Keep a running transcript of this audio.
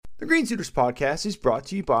The Green Suiters podcast is brought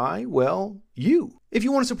to you by, well, you. If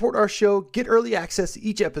you want to support our show, get early access to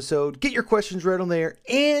each episode, get your questions read on there,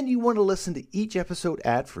 and you want to listen to each episode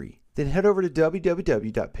ad-free, then head over to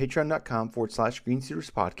www.patreon.com/Green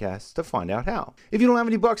Suiters podcast to find out how. If you don't have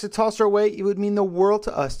any bucks to toss our way, it would mean the world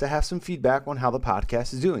to us to have some feedback on how the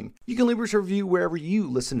podcast is doing. You can leave us a review wherever you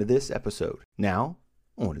listen to this episode. Now,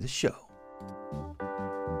 on to the show.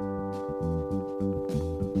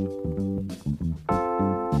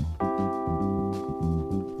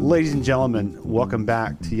 Ladies and gentlemen, welcome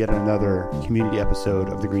back to yet another community episode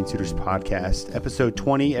of the Green Suiters podcast. Episode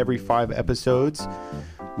 20, every 5 episodes.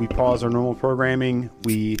 We pause our normal programming.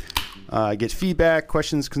 We get feedback,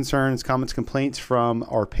 questions, concerns, comments, complaints from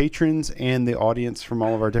our patrons and the audience from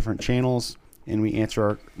all of our different channels, and we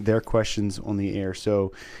answer their questions on the air.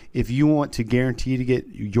 So if you want to guarantee to get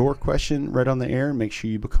your question read on the air, make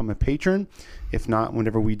sure you become a patron. If not,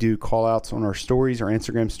 whenever we do call outs on our stories, our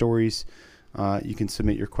Instagram stories, you can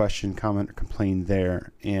submit your question, comment, or complain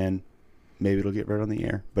there, and maybe it'll get read on the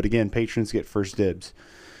air. But again, patrons get first dibs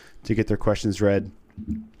to get their questions read.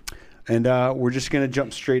 And we're just going to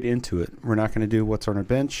jump straight into it. We're not going to do what's on our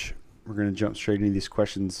bench. We're going to jump straight into these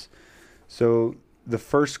questions. So the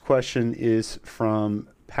first question is from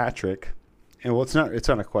Patrick. And well, it's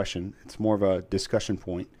not a question. It's more of a discussion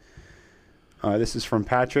point. This is from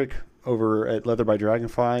Patrick over at Leather by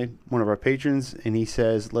Dragonfly, one of our patrons, and he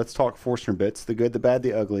says, let's talk Forstner bits, the good, the bad,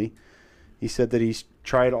 the ugly. He said that he's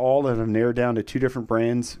tried all and have narrowed down to 2 different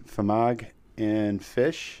brands, Famag and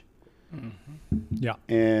Fish. Mm-hmm. Yeah.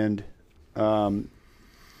 And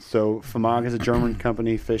so Famag is a German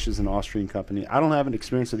company, Fish is an Austrian company. I don't have an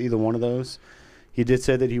experience with either one of those. He did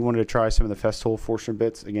say that he wanted to try some of the Festool Forstner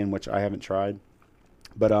bits, again, which I haven't tried.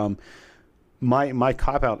 But my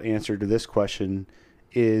cop-out answer to this question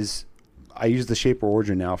is I use the Shaper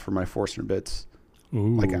Origin now for my Forstner bits.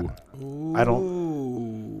 Ooh. Like I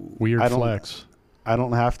don't weird flex. I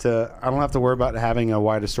don't have to worry about having a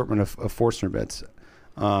wide assortment of Forstner bits.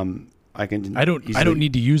 I don't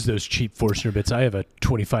need to use those cheap Forstner bits. I have a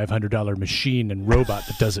 $2,500 machine and robot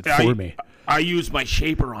that does it for me. I use my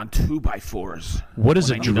Shaper on 2x4s. What is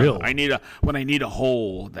a drill? When I need a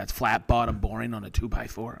hole that's flat bottom boring on a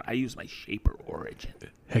 2x4, I use my Shaper Origin.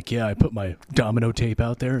 Heck yeah, I put my domino tape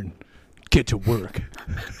out there and get to work.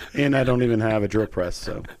 And I don't even have a drill press,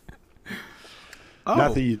 so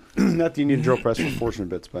not that you need a drill press for Forstner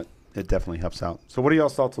bits, but it definitely helps out. So what are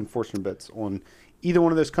y'all's thoughts on Forstner bits, on either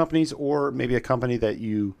one of those companies or maybe a company that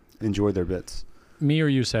you enjoy their bits? Me or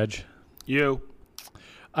you, Sedge? You.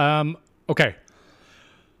 Okay.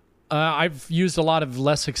 I've used a lot of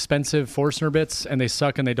less expensive Forstner bits, and they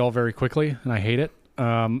suck and they dull very quickly, and I hate it.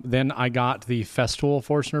 Then I got the Festool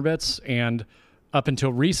Forstner bits, and up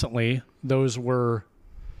until recently, those were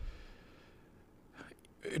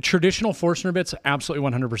traditional Forstner bits,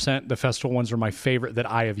 absolutely 100%. The Festool ones are my favorite that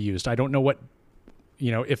I have used. I don't know what,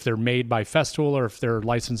 if they're made by Festool or if they're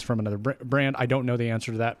licensed from another brand. I don't know the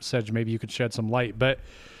answer to that, Sedge. Maybe you could shed some light. But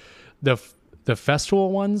the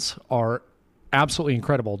Festool ones are absolutely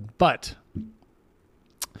incredible. But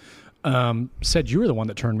Sedge, you were the one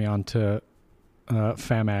that turned me on to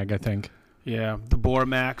Famag, I think. Yeah, the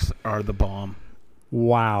Bormax are the bomb.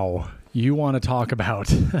 Wow. You want to talk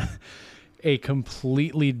about a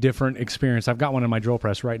completely different experience. I've got one in my drill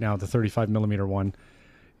press right now, the 35 millimeter one.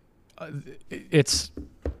 It's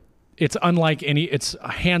unlike it's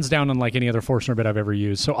hands down unlike any other Forstner bit I've ever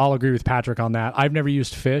used. So I'll agree with Patrick on that. I've never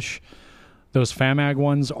used Fish. Those Famag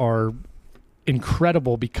ones are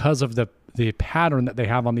incredible because of the pattern that they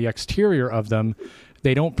have on the exterior of them.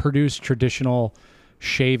 They don't produce traditional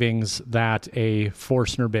shavings that a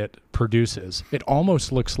Forstner bit produces. It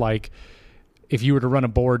almost looks like if you were to run a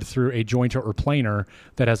board through a jointer or planer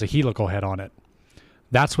that has a helical head on it.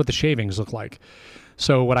 That's what the shavings look like.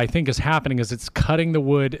 So what I think is happening is it's cutting the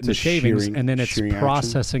wood and the shavings, and then it's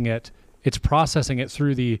processing it. It's processing it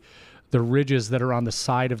through the ridges that are on the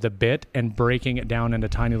side of the bit and breaking it down into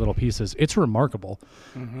tiny little pieces. It's remarkable.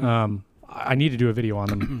 Mm-hmm. I need to do a video on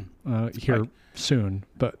them here soon,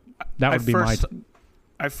 but that would be my...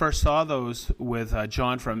 I first saw those with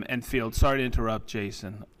John from Enfield. Sorry to interrupt,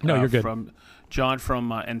 Jason. No, you're good. From John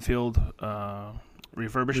from Enfield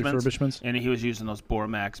Refurbishments, and he was using those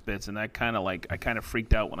Bormax bits, and that kind of I kind of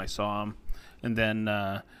freaked out when I saw him. And then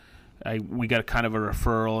we got kind of a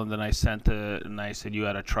referral, and then I sent it, and I said, you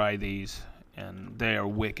got to try these, and they are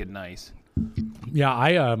wicked nice. Yeah,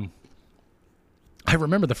 I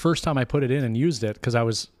remember the first time I put it in and used it because I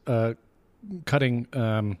was cutting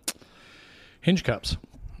hinge cups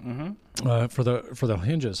for the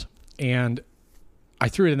hinges, and I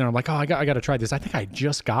threw it in there. I'm like, oh, I got to try this. I think I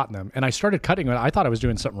just gotten them. And I started cutting it. I thought I was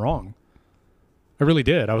doing something wrong. I really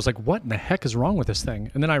did. I was like, what in the heck is wrong with this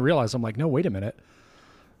thing? And then I realized, I'm like, no, wait a minute.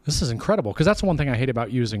 This is incredible. Because that's the one thing I hate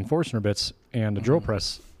about using Forstner bits and a drill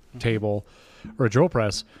press table or a drill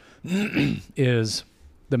press is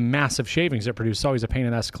the massive shavings it produces. It's always a pain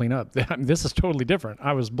in the ass to clean up. This is totally different.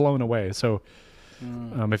 I was blown away. So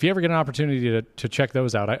if you ever get an opportunity to check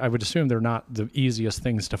those out, I would assume they're not the easiest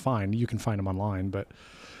things to find. You can find them online, but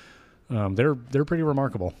they're pretty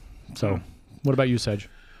remarkable. So what about you, Sedge?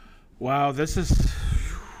 Wow,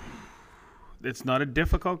 it's not a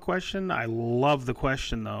difficult question. I love the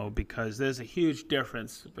question, though, because there's a huge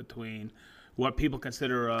difference between what people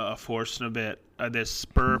consider a Forstner bit. There's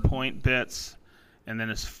spur point bits, and then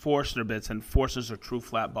there's Forstner bits, and Forstners are true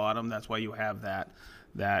flat bottom. That's why you have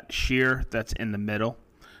that shear that's in the middle.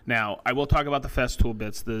 Now, I will talk about the Festool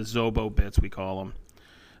bits, the Zobo bits, we call them.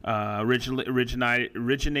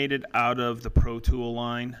 Originated out of the Pro Tool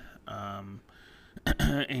line,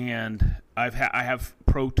 and I have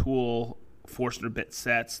Pro Tool Forstner bit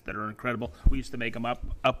sets that are incredible. We used to make them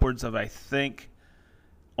upwards of, I think,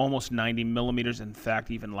 almost 90 millimeters. In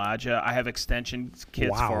fact, even larger. I have extension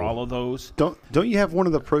kits for all of those. Don't you have one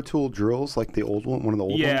of the Pro Tool drills, like the old one, one of the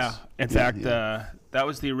old ones? Yeah. In fact, that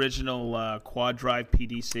was the original quad drive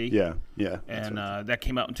PDC. Yeah. And that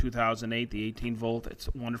came out in 2008, the 18 volt. It's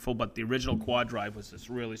wonderful. But the original quad drive was this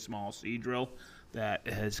really small C drill that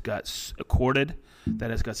has got corded, that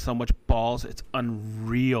has got so much balls. It's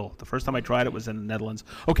unreal. The first time I tried it was in the Netherlands.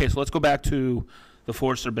 Okay, so let's go back to the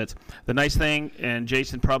Forstner bits. The nice thing, and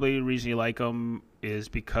Jason, probably the reason you like them is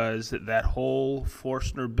because that whole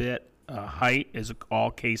Forstner bit height is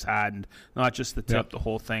all case hardened, not just the tip, the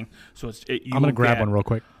whole thing. So I'm going to grab one real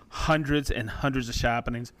quick. Hundreds and hundreds of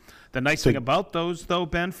sharpenings. The nice thing about those, though,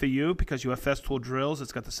 Ben, for you, because you have Festool drills,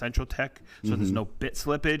 it's got the Centro Tech, so there's no bit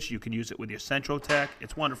slippage. You can use it with your Centro Tech.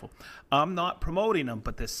 It's wonderful. I'm not promoting them,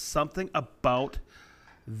 but there's something about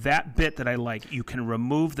that bit that I like. You can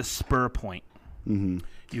remove the spur point.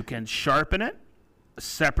 You can sharpen it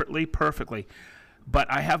separately perfectly.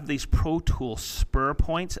 But I have these Pro Tool spur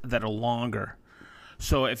points that are longer.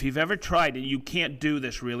 So if you've ever tried, and you can't do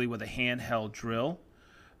this really with a handheld drill,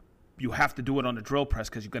 you have to do it on a drill press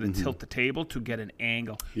because you've got to tilt the table to get an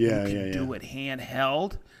angle. You can do it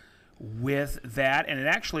handheld with that. And it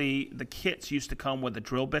actually, the kits used to come with a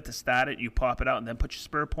drill bit to start it. You pop it out and then put your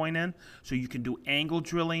spur point in. So you can do angle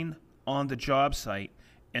drilling on the job site,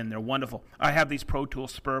 and they're wonderful. I have these Pro Tool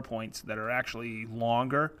spur points that are actually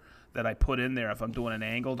longer that I put in there if I'm doing an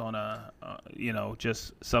angled on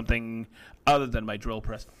just something other than my drill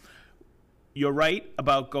press. You're right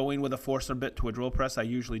about going with a Forstner bit to a drill press. I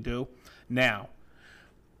usually do. Now,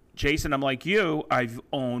 Jason, I'm like you. I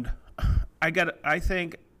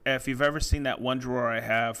think if you've ever seen that one drawer I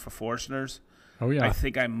have for Forstners, I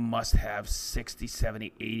think I must have 60,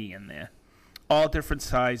 70, 80 in there. All different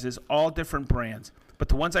sizes, all different brands. But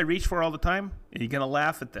the ones I reach for all the time, and you're going to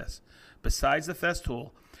laugh at this, besides the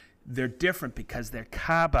Festool, they're different because they're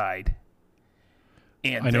carbide.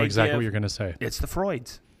 And I know exactly what you're going to say. It's the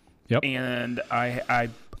Freuds. Yep. And I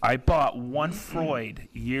bought one Freud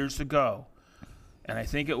years ago, and I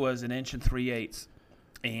think it was 1 3/8 inches.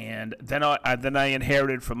 And then I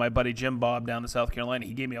inherited from my buddy Jim Bob down in South Carolina.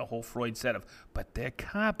 He gave me a whole Freud set but they're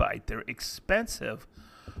carbide. They're expensive,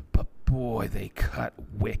 but boy, they cut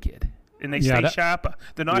wicked. And they stay sharper.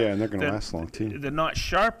 They're not. Yeah, and they're going to last long too. They're not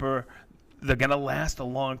sharper. They're going to last a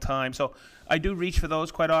long time. So I do reach for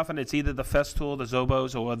those quite often. It's either the Festool, the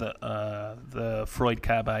Zobos, or the Freud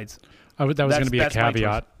carbides. That was going to be a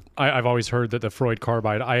caveat. I've always heard that the Freud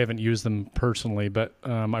carbide, I haven't used them personally, but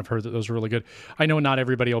I've heard that those are really good. I know not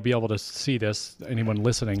everybody will be able to see this, anyone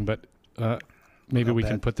listening, but maybe we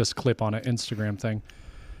can put this clip on an Instagram thing.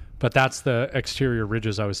 But that's the exterior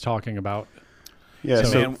ridges I was talking about. Yeah,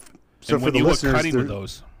 so for the listeners, cutting with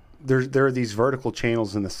those, there are these vertical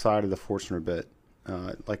channels in the side of the Forstner bit,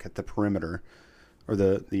 like at the perimeter or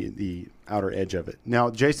the outer edge of it.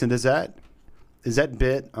 Now, Jason, is that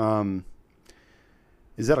bit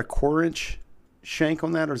is that a 1/4 inch shank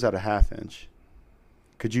on that, or is that a 1/2 inch?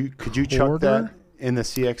 Could you chuck that in the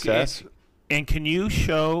CXS? And can you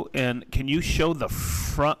show the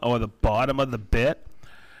front or the bottom of the bit?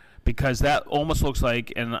 Because that almost looks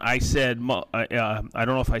like, and I said, I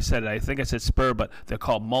don't know if I said it, I think I said spur, but they're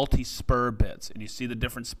called multi-spur bits. And you see the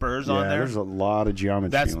different spurs on there? There's a lot of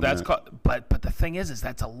geometry on that. But the thing is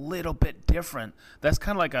that's a little bit different. That's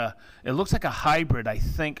kind of like it looks like a hybrid, I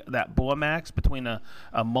think, that Bormax between a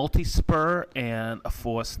multi-spur and a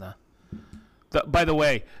Forstner. By the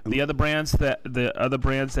way, the other brand that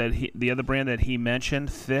he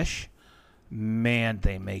mentioned, Fish, man,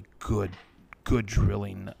 they make good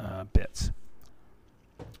drilling bits.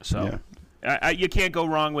 So you can't go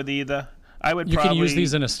wrong with either. You can use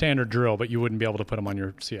these in a standard drill, but you wouldn't be able to put them on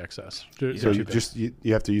your CXS. So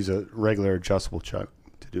you have to use a regular adjustable chuck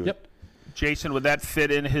to do it. Yep. Jason, would that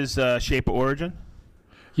fit in his shape of origin?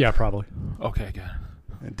 Yeah, probably. Okay, good.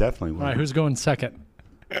 It definitely will. All right, who's going second?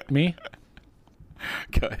 Me?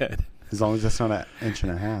 Go ahead. As long as that's not 1.5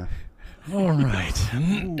 inches. All right.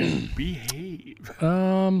 Ooh, behave.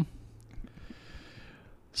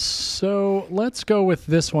 So let's go with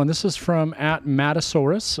this one. This is from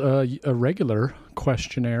 @Matasaurus, a regular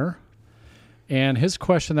questionnaire. And his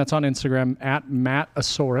question that's on Instagram,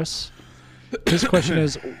 @Matasaurus. His question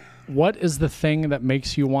is, what is the thing that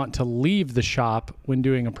makes you want to leave the shop when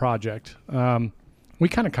doing a project? We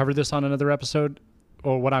kind of covered this on another episode,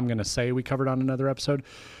 or what I'm going to say we covered on another episode.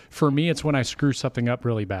 For me, it's when I screw something up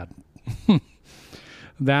really bad.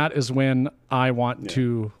 That is when I want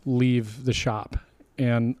to leave the shop.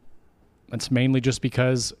 And it's mainly just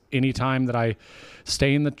because anytime that I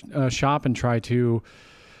stay in the shop and try to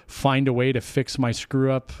find a way to fix my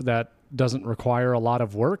screw up that doesn't require a lot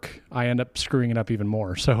of work, I end up screwing it up even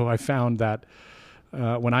more. So I found that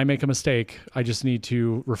when I make a mistake, I just need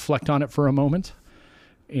to reflect on it for a moment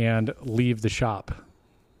and leave the shop.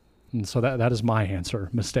 And so that is my answer,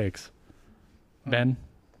 mistakes. Ben?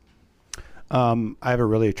 I have a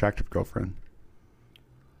really attractive girlfriend.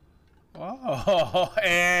 Oh,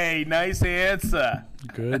 hey, nice answer.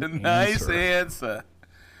 Good Nice answer.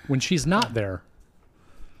 When she's not there.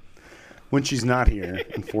 When she's not here,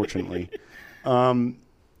 unfortunately.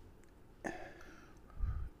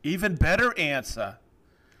 Even better answer.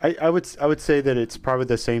 I would say that it's probably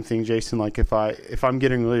the same thing, Jason. Like if I'm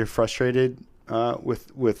getting really frustrated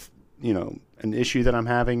with an issue that I'm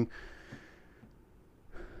having.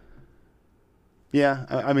 Yeah,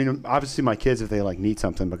 I mean, obviously my kids, if they need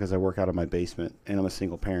something, because I work out of my basement and I'm a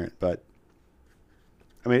single parent, but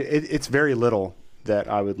I mean, it's very little that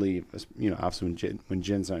I would leave. Obviously when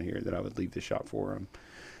Jen's not here, that I would leave the shop for them.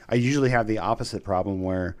 I usually have the opposite problem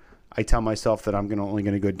where I tell myself that I'm only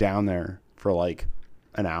going to go down there for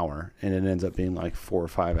an hour, and it ends up being 4 or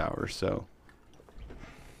 5 hours. So,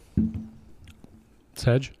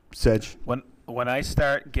 Sedge. When I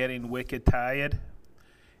start getting wicked tired,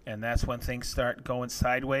 and that's when things start going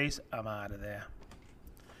sideways, I'm out of there.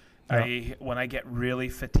 Yeah. When I get really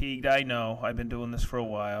fatigued, I know I've been doing this for a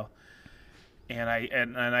while, and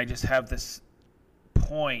I just have this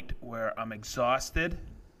point where I'm exhausted.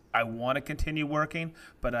 I want to continue working,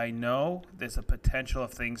 but I know there's a potential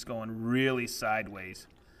of things going really sideways.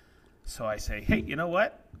 So I say, hey, you know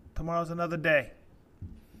what? Tomorrow's another day.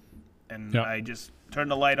 And I just turn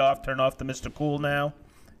the light off, turn off the Mr. Cool now,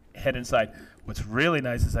 head inside. What's really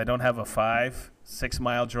nice is I don't have a 5-6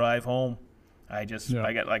 mile drive home. I get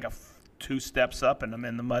 2 steps up and I'm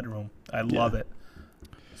in the mudroom. I love it.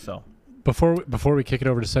 So Before we kick it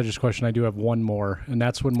over to Sedge's question, I do have one more, and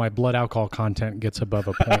that's when my blood alcohol content gets above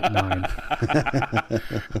a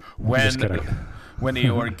 0.9. When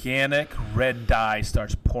the organic red dye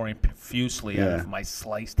starts pouring profusely out of my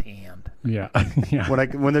sliced hand. Yeah.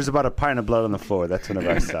 When there's about a pint of blood on the floor, that's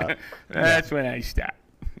whenever I stop. That's when I stop.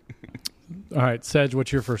 All right, Sedge,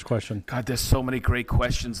 what's your first question? God, there's so many great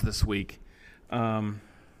questions this week.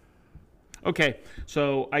 Okay,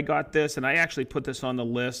 so I got this, and I actually put this on the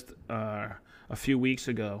list a few weeks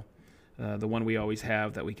ago, the one we always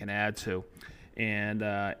have that we can add to. And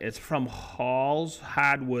it's from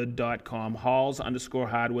hallshardwood.com,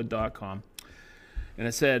 halls_hardwood.com. And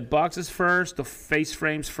it said, boxes first, the face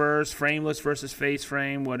frames first, frameless versus face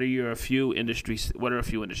frame. What are a few industry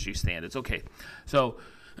standards? Okay, so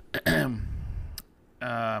I'm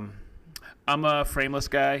a frameless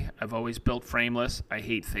guy. I've always built frameless. I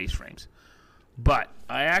hate face frames. But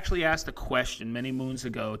I actually asked a question many moons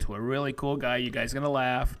ago to a really cool guy. You guys are going to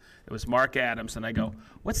laugh. It was Mark Adams. And I go,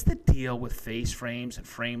 what's the deal with face frames and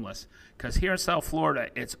frameless? Because here in South Florida,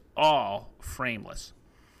 it's all frameless.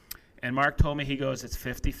 And Mark told me, he goes, it's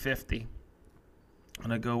 50-50.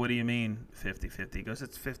 And I go, what do you mean 50-50? He goes,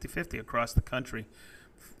 it's 50-50 across the country.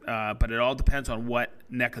 But it all depends on what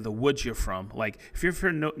neck of the woods you're from. Like, if you're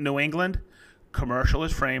from New England, commercial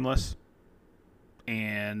is frameless,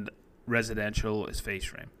 and residential is face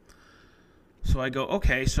frame. So I go,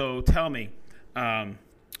 okay, so tell me,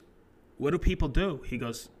 what do people do? He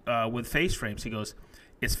goes, with face frames, he goes,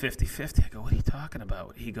 it's 50-50. I go, what are you talking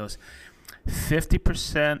about? He goes,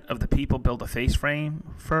 50% of the people build a face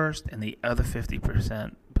frame first, and the other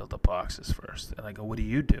 50% build the boxes first. And I go, what do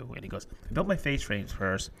you do? And he goes, I built my face frames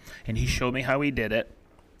first, and he showed me how he did it.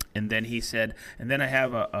 And then he said, and then I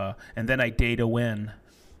have and then I data win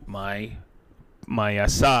my my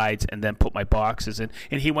sides and then put my boxes in.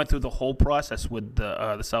 And he went through the whole process with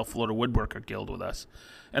the South Florida Woodworker Guild with us.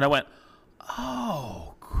 And I went,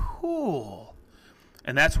 oh, cool.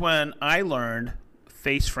 And that's when I learned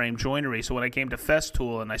face frame joinery. So when I came to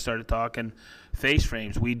Festool and I started talking face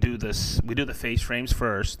frames, we do the face frames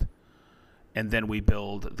first, and then we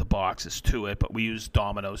build the boxes to it. But we use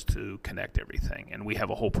dominoes to connect everything, and we have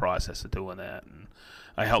a whole process of doing that. And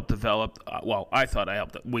I helped develop.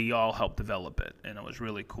 We all helped develop it, and it was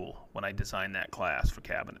really cool when I designed that class for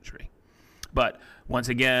cabinetry. But once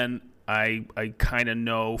again, I kind of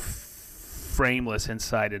know frameless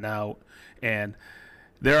inside and out, and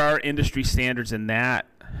there are industry standards in that.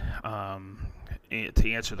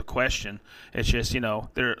 To answer the question, it's just,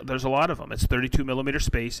 there's a lot of them. It's 32 millimeter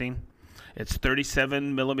spacing. It's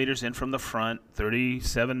 37 millimeters in from the front,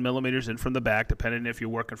 37 millimeters in from the back, depending if you're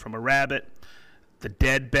working from a rabbet, the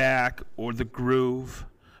dead back, or the groove.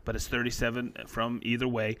 But it's 37 from either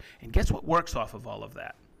way. And guess what works off of all of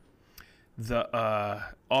that?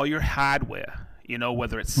 All your hardware.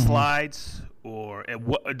 Whether it's slides or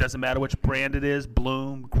it doesn't matter which brand it is,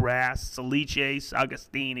 Bloom, Grass, Salice,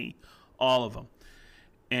 Agostini, all of them.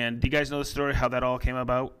 And do you guys know the story how that all came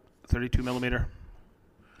about? 32 millimeter.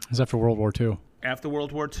 It was after World War II. After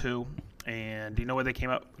World War II, and do you know where they came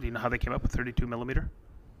up? Do you know how they came up with 32 millimeter?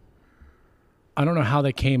 I don't know how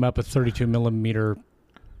they came up with 32 millimeter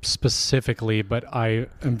specifically, but I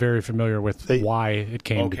am very familiar with why it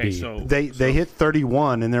came to be. So they hit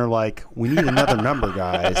 31 and they're like, we need another number,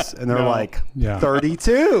 guys. And they're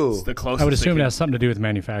 32. It's the closest. I would assume it has something to do with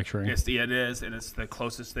manufacturing. It is, and it's the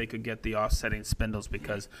closest they could get the offsetting spindles,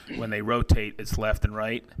 because when they rotate, it's left and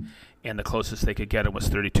right, and the closest they could get it was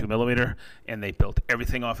 32 millimeter, and they built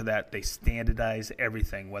everything off of that. They standardized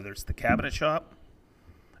everything, whether it's the cabinet shop,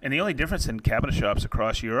 and the only difference in cabinet shops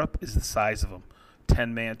across Europe is the size of them.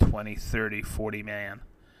 10 man, 20, 30, 40 man.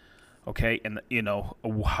 Okay, and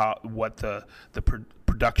what the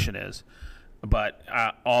production is. But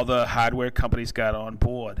all the hardware companies got on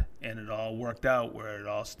board, and it all worked out where it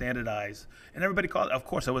all standardized. And everybody called it. Of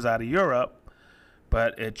course, it was out of Europe,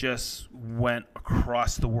 but it just went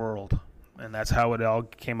across the world. And that's how it all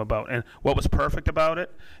came about. And what was perfect about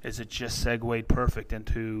it is it just segued perfect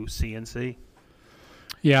into CNC.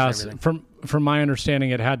 Yeah, from my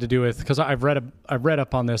understanding, it had to do with, because I've read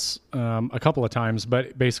up on this a couple of times,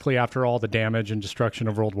 but basically after all the damage and destruction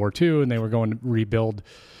of World War II, and they were going to rebuild,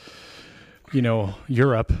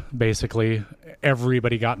 Europe, basically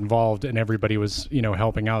everybody got involved and everybody was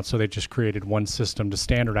helping out, so they just created one system to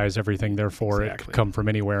standardize everything. Therefore, It could come from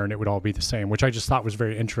anywhere and it would all be the same, which I just thought was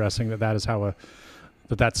very interesting. That is how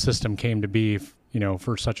that system came to be,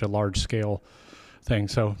 for such a large scale thing.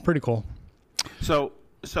 So pretty cool. So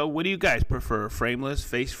what do you guys prefer? Frameless,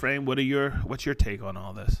 face frame? What's your take on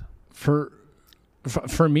all this? For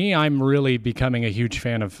me, I'm really becoming a huge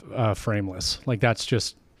fan of frameless. Like, that's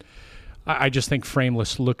just, I just think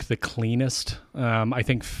frameless look the cleanest. I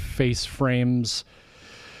think face frames,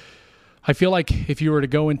 I feel like if you were to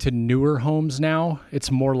go into newer homes now,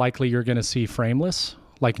 it's more likely you're going to see frameless,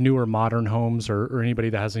 like newer modern homes or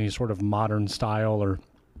anybody that has any sort of modern style or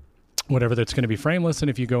whatever, that's going to be frameless. And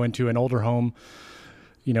if you go into an older home,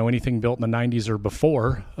 anything built in the 90s or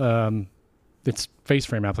before, it's face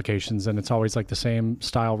frame applications, and it's always like the same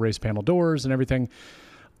style raised panel doors and everything.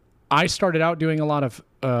 I started out doing a lot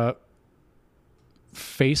of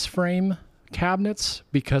face frame cabinets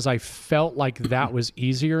because I felt like that was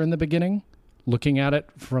easier in the beginning, looking at it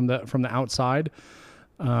from the outside.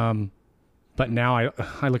 But now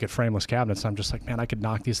I look at frameless cabinets, and I'm just like, man, I could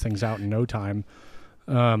knock these things out in no time.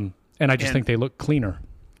 And I just think they look cleaner.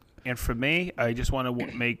 And for me, I just want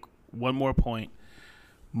to make one more point.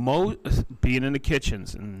 Being in the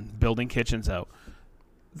kitchens and building kitchens out,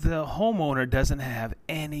 the homeowner doesn't have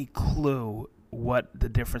any clue what the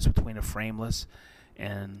difference between a frameless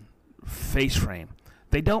and face frame.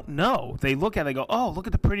 They don't know. They look at it and go, oh, look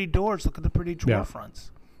at the pretty doors, look at the pretty drawer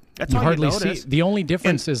fronts. That's all you notice. The only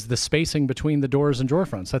difference is the spacing between the doors and drawer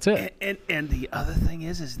fronts. That's it. And the other thing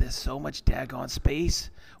is there's so much daggone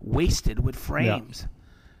space wasted with frames. Yeah.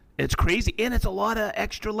 It's crazy, and it's a lot of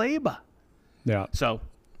extra labor. Yeah. So,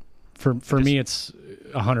 for me, it's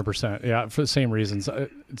 100%. Yeah, for the same reasons.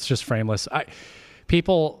 It's just frameless.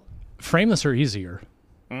 Frameless are easier.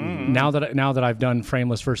 Mm-hmm. Now that I've done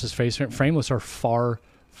frameless versus face frame, frameless are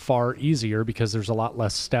far easier because there's a lot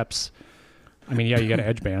less steps. I mean, yeah, you got an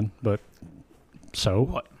edge band, but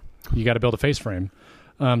you got to build a face frame.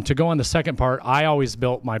 To go on the second part, I always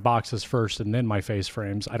built my boxes first and then my face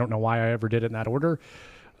frames. I don't know why I ever did it in that order.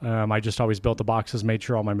 I just always built the boxes, made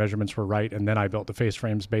sure all my measurements were right, and then I built the face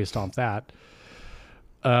frames based off that.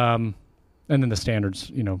 And then the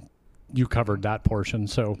standards, you covered that portion.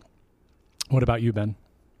 So what about you, Ben?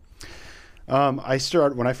 When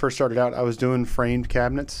I first started out, I was doing framed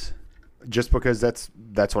cabinets just because that's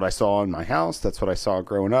what I saw in my house. That's what I saw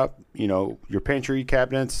growing up. Your pantry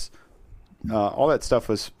cabinets, all that stuff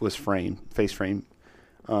was framed, face frame.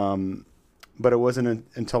 But it wasn't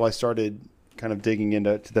until I started kind of digging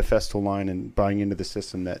into the Festool line and buying into the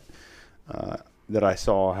system that I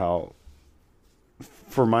saw how,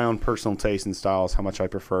 for my own personal taste and styles, how much I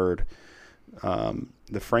preferred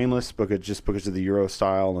the frameless because of the Euro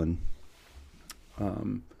style, and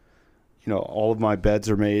all of my beds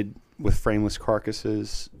are made with frameless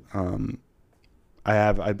carcasses.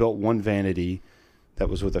 I built one vanity that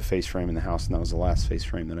was with a face frame in the house, and that was the last face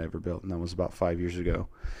frame that I ever built, and that was about 5 years ago.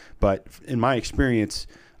 But in my experience,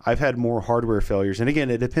 I've had more hardware failures, and again,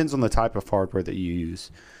 it depends on the type of hardware that you use.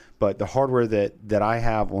 But the hardware that I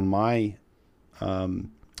have on my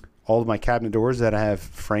all of my cabinet doors that I have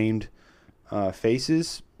framed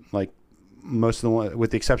faces, like most of the one,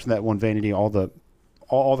 with the exception of that one vanity, all the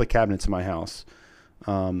cabinets in my house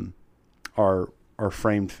are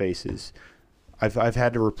framed faces. I've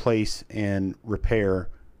had to replace and repair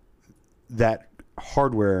that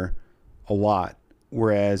hardware a lot,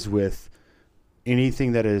 whereas with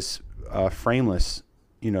anything that is frameless,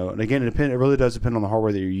 and again, it really does depend on the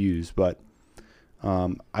hardware that you use, but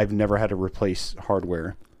I've never had to replace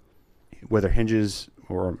hardware, whether hinges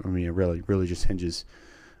or really just hinges,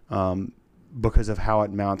 because of how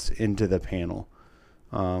it mounts into the panel.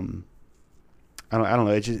 I don't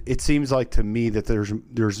know. It seems like to me that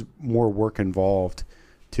there's more work involved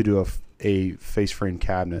to do a face frame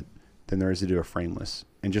cabinet than there is to do a frameless.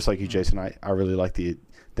 And just like you, Jason, I really like the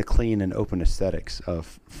clean and open aesthetics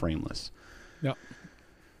of frameless. Yep.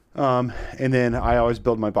 And then I always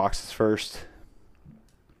build my boxes first.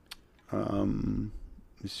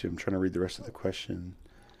 Let's see, I'm trying to read the rest of the question.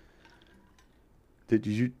 Did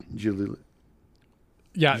you delete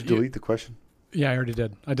the question? Yeah, I already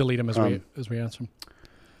did. I delete them as we answer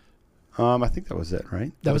them. I think that was it,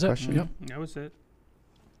 right? That was it. Question? Yep. That was it.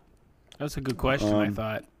 That was a good question, I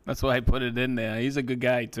thought. That's why I put it in there. He's a good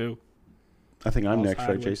guy, too. I think I'm next,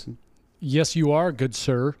 right, Jason? Yes, you are, good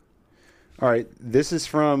sir. All right. This is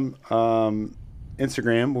from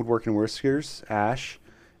Instagram, Woodworking Whiskers, Ash.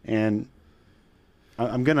 And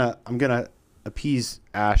I'm gonna appease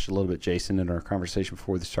Ash a little bit, Jason, in our conversation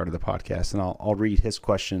before the start of the podcast, and I'll read his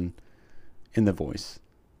question in the voice.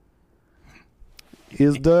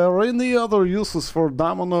 Is there any other uses for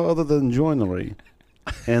domino other than joinery?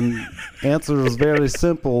 And answer is very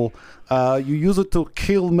simple. You use it to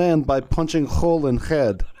kill men by punching hole in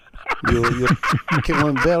head. You kill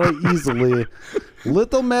them very easily.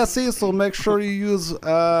 Little messy, so make sure you use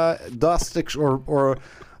dust or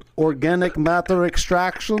organic matter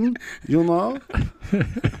extraction,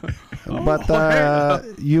 But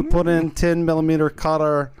you put in 10 millimeter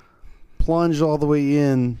cutter, plunge all the way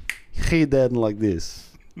in, he dead like this.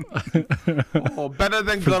 Better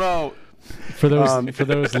than good out. For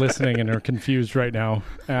those listening and are confused right now,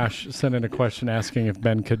 Ash sent in a question asking if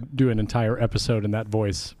Ben could do an entire episode in that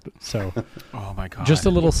voice. So, oh my God, just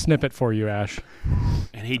a little snippet for you, Ash.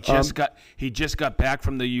 And he just got back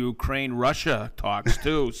from the Ukraine-Russia talks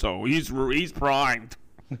too, so he's primed.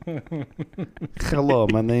 Hello,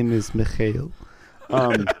 my name is Mikhail.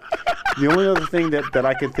 The only other thing that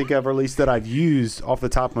I can think of, or at least that I've used off the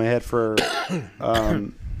top of my head for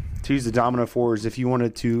to use the domino for, is if you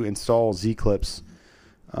wanted to install Z-clips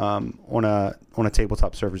on a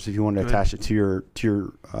tabletop surface. If you wanted to attach it to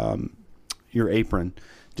your apron,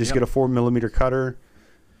 just get a 4 millimeter cutter,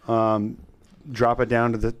 drop it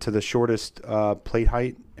down to the shortest plate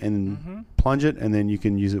height, and plunge it, and then you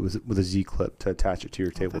can use it with a Z-clip to attach it to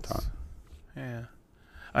your tabletop. Yeah,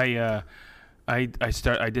 I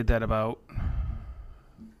did that about,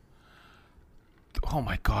 oh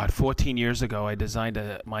my God, 14 years ago. I designed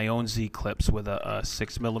my own Z-clips with a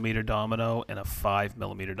 6 millimeter domino and a 5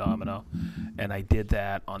 millimeter domino, and I did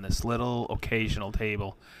that on this little occasional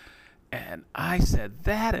table. And I said,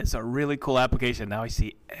 that is a really cool application. Now I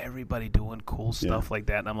see everybody doing cool stuff like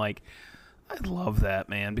that, and I'm like, I love that,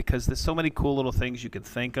 man, because there's so many cool little things you could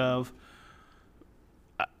think of.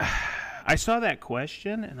 I saw that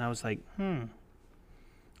question, and I was like,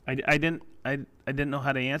 I didn't know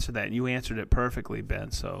how to answer that, and you answered it perfectly,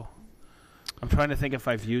 Ben. So I'm trying to think if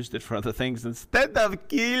I've used it for other things instead of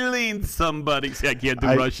killing somebody. See, I can't do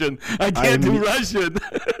Russian. I can't do Russian.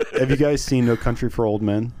 Have you guys seen No Country for Old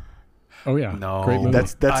Men? Oh yeah, no. Great movie.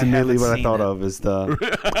 That's immediately what I thought of is the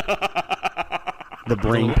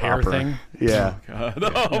brain hair popper thing. Yeah.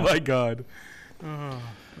 Oh my God.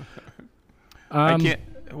 I can't.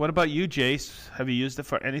 What about you, Jace? Have you used it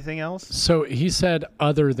for anything else? So he said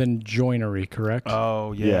other than joinery, correct?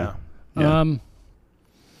 Oh, yeah. Yeah.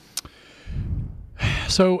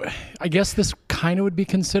 So I guess this kind of would be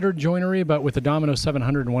considered joinery, but with the Domino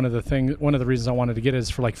 700, one of the reasons I wanted to get it is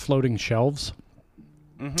for like floating shelves,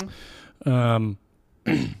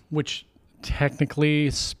 which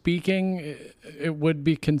technically speaking, it would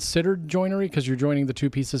be considered joinery because you're joining the two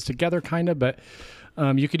pieces together, kind of. But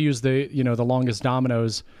you could use the longest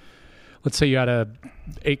dominoes. Let's say you had a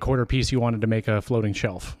 8-quarter piece, you wanted to make a floating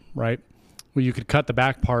shelf, right? Well, you could cut the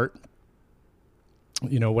back part.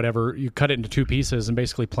 Whatever, you cut it into two pieces and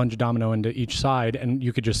basically plunge a domino into each side, and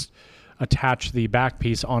you could just attach the back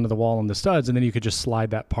piece onto the wall and the studs, and then you could just slide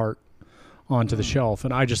that part onto the shelf.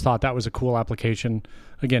 And I just thought that was a cool application.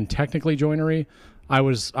 Again, technically joinery. I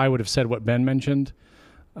would have said what Ben mentioned,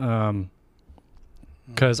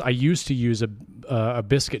 because I used to use a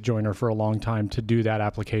biscuit joiner for a long time to do that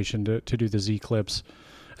application, to do the Z clips.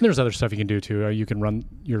 And there's other stuff you can do too. You can run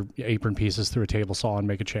your apron pieces through a table saw and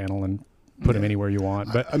make a channel and put them anywhere you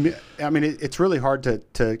want. But I mean, it's really hard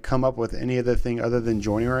to come up with any other thing other than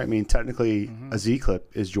joinery. I mean, technically, a Z clip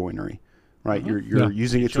is joinery, right? You're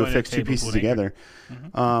using it to affix two pieces together.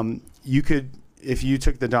 You could, if you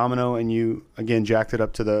took the domino and you again jacked it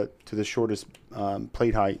up to the shortest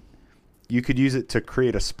plate height, you could use it to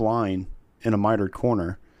create a spline in a mitered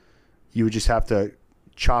corner. You would just have to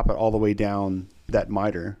chop it all the way down that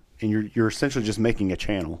miter, and you're essentially just making a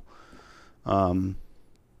channel.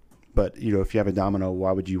 But if you have a domino,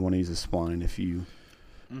 why would you want to use a spline if you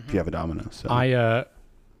have a domino? So I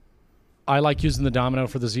like using the domino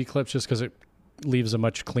for the Z clips just because it leaves a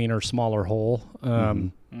much cleaner, smaller hole.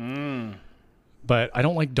 But I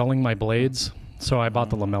don't like dulling my blades, so I bought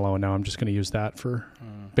the Lamello, and now I'm just going to use that for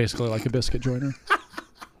basically like a biscuit joiner.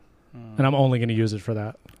 And I'm only going to use it for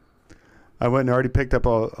that. I went and already picked up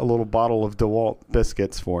a little bottle of DeWalt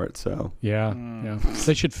biscuits for it. So yeah,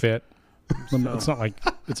 they should fit. It's not like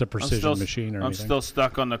it's a precision machine or anything. I'm still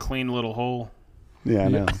stuck on the clean little hole. Yeah, I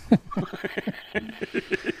know.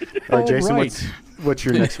 All right, Jason, what's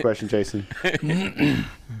your next question, Jason?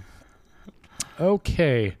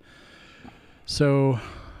 Okay. So,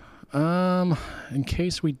 in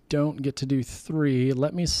case we don't get to do 3,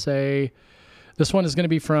 let me say this one is going to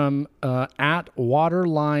be from at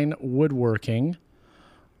Waterline Woodworking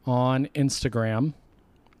on Instagram.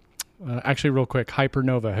 Actually, real quick,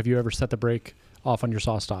 Hypernova, have you ever set the brake off on your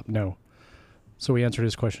saw stop? No. So we answered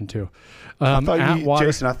his question too.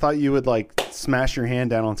 Jason, I thought you would like smash your hand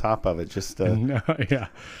down on top of it. Just no, yeah.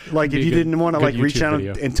 Like if you didn't want to like reach down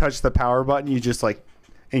video. and touch the power button, you just like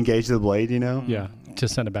engage the blade, Yeah,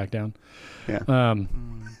 just send it back down. Yeah.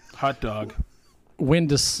 Hot dog. When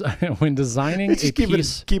designing a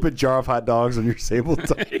piece, keep a jar of hot dogs on your Sable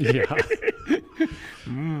top. Yeah.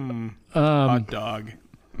 Hot dog.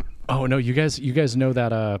 Oh no, you guys know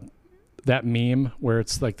that meme where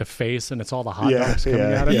it's like the face and it's all the hot dogs coming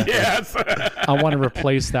out of it? Yes. I want to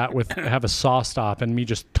replace that with have a saw stop and me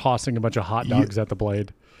just tossing a bunch of hot dogs at the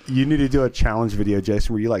blade. You need to do a challenge video,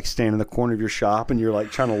 Jason, where you like stand in the corner of your shop and you're like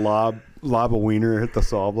trying to lob a wiener at the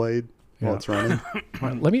saw blade while it's running.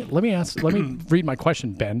 Right, let me read my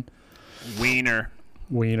question, Ben. Wiener.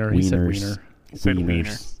 He said wiener. He said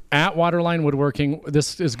wiener. At Waterline Woodworking,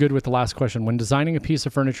 this is good with the last question. When designing a piece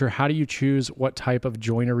of furniture, how do you choose what type of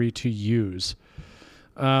joinery to use?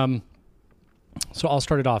 So I'll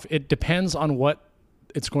start it off. It depends on what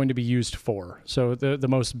it's going to be used for. So the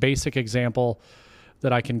most basic example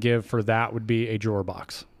that I can give for that would be a drawer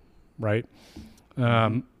box, right?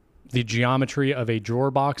 The geometry of a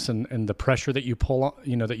drawer box and the pressure that you pull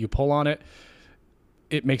on it,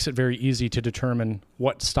 it makes it very easy to determine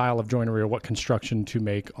what style of joinery or what construction to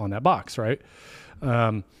make on that box, right?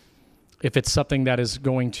 If it's something that is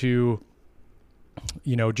going to,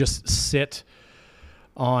 just sit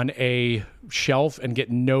on a shelf and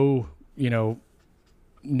get no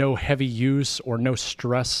heavy use or no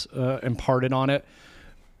stress imparted on it,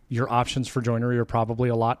 your options for joinery are probably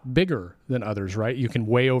a lot bigger than others, right? You can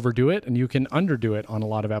way overdo it and you can underdo it on a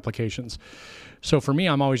lot of applications. So for me,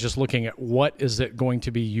 I'm always just looking at what is it going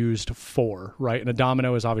to be used for, right? And a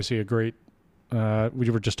domino is obviously a great, we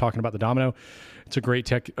were just talking about the domino. It's a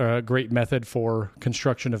great method for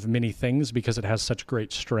construction of many things because it has such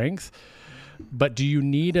great strength. But do you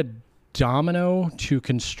need a domino to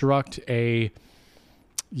construct a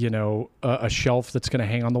shelf that's going to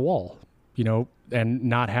hang on the wall, and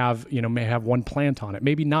not have, may have one plant on it?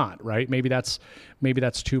 Maybe not, right? Maybe that's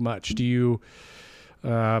too much. Do you,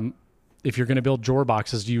 if you're going to build drawer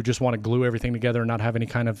boxes, do you just want to glue everything together and not have any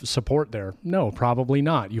kind of support there? No, probably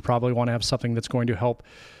not. You probably want to have something that's going to help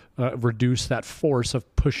reduce that force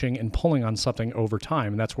of pushing and pulling on something over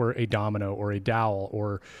time. And that's where a domino or a dowel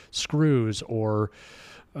or screws or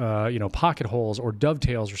pocket holes or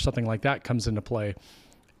dovetails or something like that comes into play.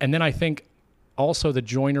 And then I think also the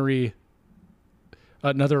joinery,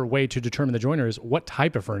 another way to determine the joinery is what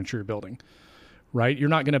type of furniture you're building, right? You're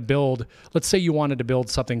not going to build, let's say you wanted to build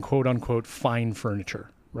something quote unquote fine furniture,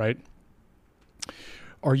 right?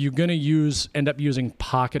 Are you going to end up using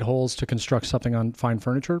pocket holes to construct something on fine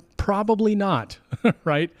furniture? Probably not,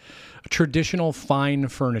 right? Traditional fine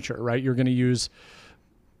furniture, right? You're going to use,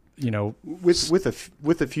 with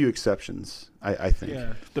a few exceptions, I think.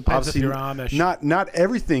 Yeah, depends Obviously, if you're Amish. Not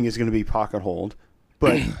everything is going to be pocket holed,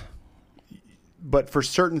 but for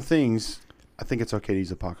certain things, I think it's okay to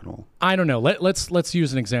use a pocket hole. I don't know. Let's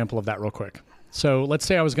use an example of that real quick. So let's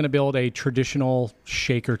say I was going to build a traditional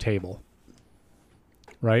shaker table,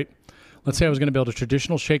 right? Let's say I was going to build a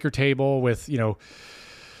traditional shaker table with,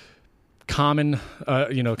 common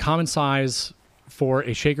size for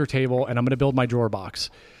a shaker table, and I'm going to build my drawer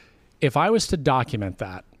box. If I was to document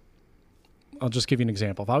that, I'll just give you an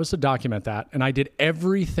example. If I was to document that and I did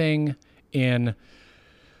everything in,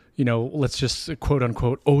 let's just quote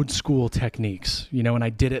unquote old school techniques, and I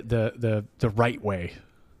did it the right way.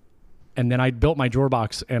 And then I built my drawer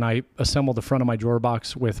box and I assembled the front of my drawer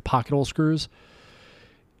box with pocket hole screws.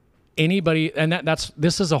 Anybody, and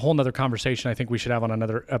this is a whole nother conversation I think we should have on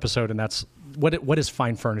another episode, and that's what is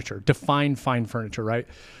fine furniture? Define fine furniture, right?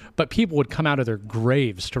 But people would come out of their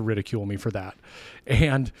graves to ridicule me for that.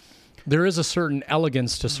 And there is a certain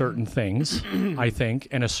elegance to certain things, I think,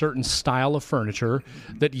 and a certain style of furniture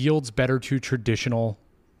that yields better to traditional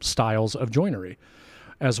styles of joinery,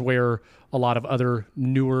 as where a lot of other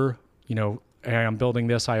newer, hey, I'm building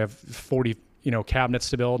this, I have 40 cabinets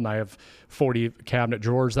to build, and I have 40 cabinet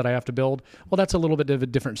drawers that I have to build. Well, that's a little bit of a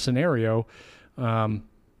different scenario,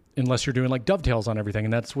 unless you're doing like dovetails on everything,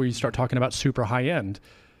 and that's where you start talking about super high end.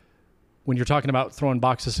 When you're talking about throwing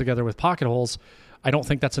boxes together with pocket holes, I don't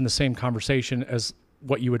think that's in the same conversation as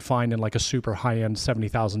what you would find in like a super high end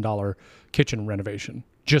 $70,000 kitchen renovation.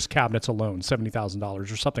 Just cabinets alone, $70,000 or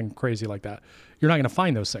something crazy like that. You're not going to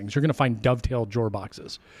find those things. You're going to find dovetailed drawer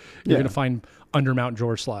boxes. You're going to find undermount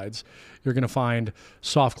drawer slides. You're going to find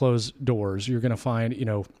soft close doors. You're going to find,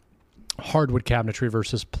 hardwood cabinetry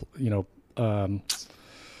versus,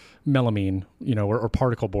 melamine, or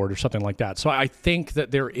particle board or something like that. So I think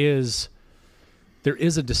that there is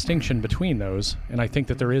a distinction between those, and I think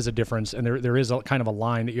that there is a difference, and there is a kind of a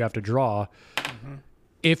line that you have to draw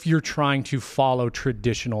if you're trying to follow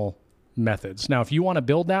traditional methods. Now, if you want to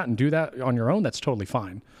build that and do that on your own, that's totally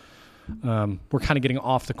fine. We're kind of getting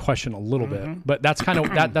off the question a little bit, but that's kind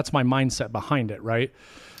of that's my mindset behind it, right?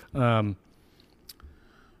 At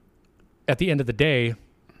the end of the day,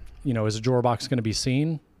 is a drawer box going to be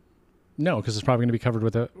seen? No, because it's probably going to be covered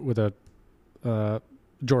with a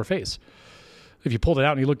drawer face. If you pulled it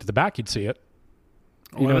out and you looked at the back, you'd see it.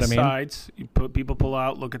 You know what I mean? Sides. People pull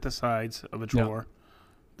out, look at the sides of a drawer. Yeah.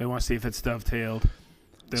 They want to see if it's dovetailed.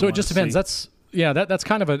 So it just depends. That's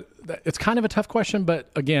kind of a tough question. But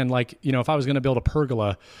again, like, if I was going to build a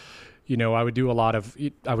pergola, I would do a lot of,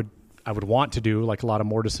 I would want to do like a lot of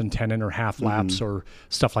mortise and tenon or half laps or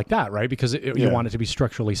stuff like that, right? Because you want it to be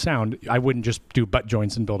structurally sound. I wouldn't just do butt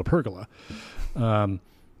joints and build a pergola.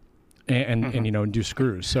 And do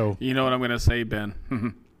screws. So you know what I'm going to say, Ben?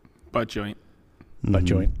 Butt joint. Butt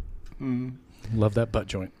joint. Love that butt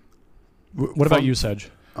joint. What about you, Sedge?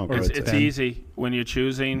 It's easy when you're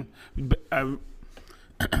choosing.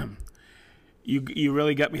 You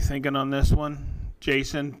really got me thinking on this one,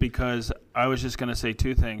 Jason, because I was just going to say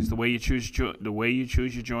two things. The way you choose your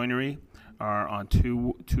joinery are on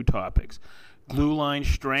two topics: glue line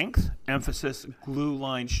strength, emphasis glue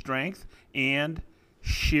line strength, and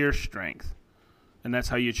shear strength. And that's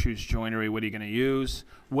how you choose joinery. What are you going to use?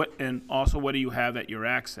 What do you have at your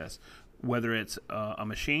access, whether it's a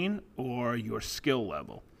machine or your skill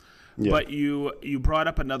level. Yeah. But you brought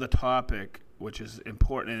up another topic which is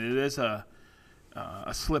important, and it is a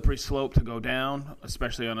slippery slope to go down,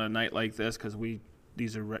 especially on a night like this, because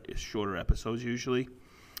these are shorter episodes usually.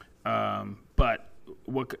 But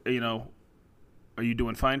what are you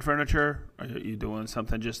doing fine furniture? Are you doing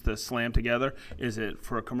something just to slam together? Is it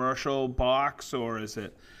for a commercial box, or is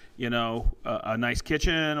it, a nice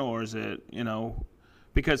kitchen, or is it,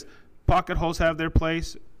 because pocket holes have their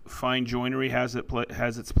place, fine joinery has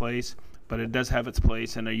its place, but it does have its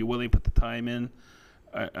place. And are you willing to put the time in?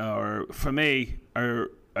 Or for me, are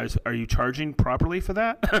you charging properly for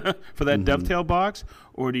that, for that dovetail box,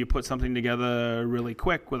 or do you put something together really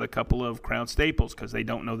quick with a couple of crown staples because they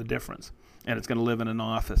don't know the difference, and it's going to live in an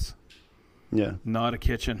office? Yeah. not a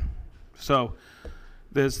kitchen. So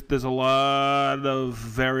there's a lot of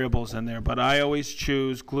variables in there, but I always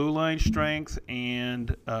choose glue line strength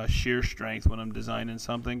and shear strength when I'm designing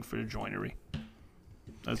something for joinery.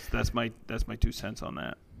 That's my 2 cents on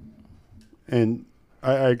that. And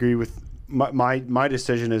I agree with my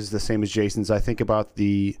decision is the same as Jason's. I think about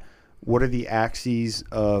what are the axes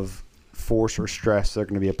of force or stress that are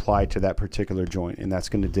going to be applied to that particular joint, and that's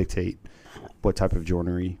going to dictate what type of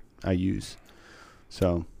joinery I use.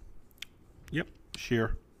 So, yep,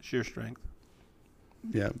 shear strength.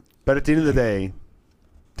 Yeah, but at the end of the day,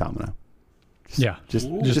 domino.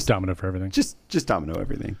 Just domino for everything. Just domino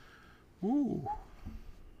everything. Ooh,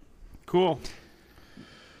 cool.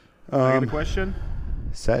 I got a question.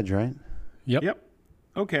 Sedge, right? Yep.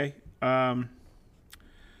 Okay.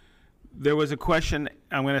 There was a question.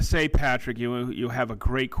 I'm going to say, Patrick, you have a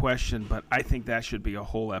great question, but I think that should be a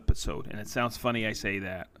whole episode. And it sounds funny I say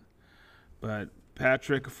that. But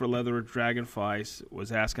Patrick for Leather with Dragonflies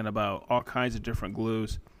was asking about all kinds of different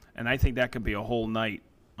glues. And I think that could be a whole night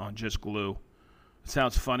on just glue. It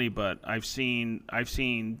sounds funny, but I've seen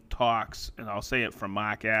talks, and I'll say it from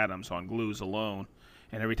Mark Adams on glues alone.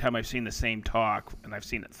 And every time I've seen the same talk, and I've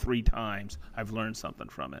seen it 3 times, I've learned something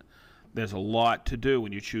from it. There's a lot to do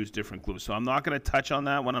when you choose different glues. So I'm not going to touch on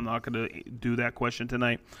that one. I'm not going to do that question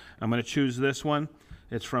tonight. I'm going to choose this one.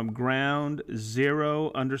 It's from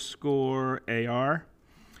ground0_AR.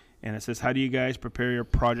 And it says, how do you guys prepare your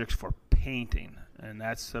projects for painting? And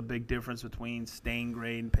that's a big difference between stain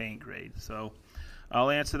grade and paint grade. So I'll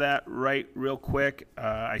answer that real quick.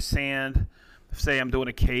 I sand, say I'm doing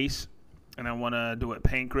a case and I want to do it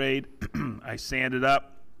paint grade. I sand it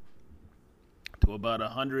up to about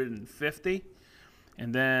 150,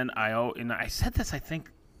 and then I said this I think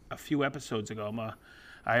a few episodes ago.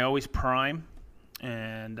 I always prime,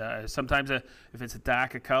 and sometimes if it's a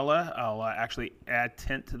darker color, I'll actually add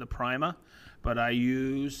tint to the primer. But I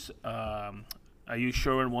use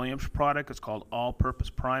Sherwin-Williams product. It's called All-Purpose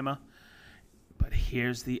Primer. But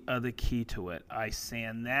here's the other key to it: I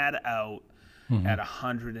sand that out at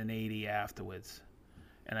 180 afterwards,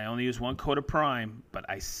 and I only use 1 coat of prime, but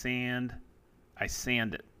I sand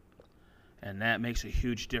it, and that makes a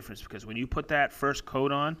huge difference, because when you put that first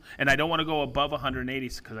coat on, and I don't want to go above 180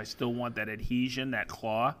 because I still want that adhesion, that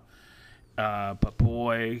claw, but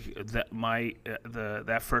boy,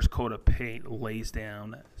 that first coat of paint lays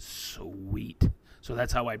down sweet. So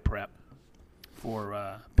that's how I prep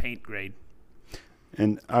for paint grade.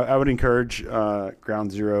 And I would encourage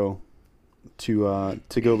Ground Zero to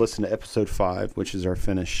go listen to episode 5, which is our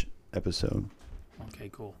finish episode. Okay,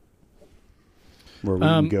 cool. Where we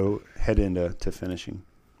can go head into finishing.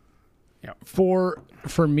 Yeah. For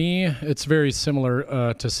me, it's very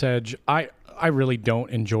similar to Sedge. I really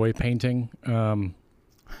don't enjoy painting.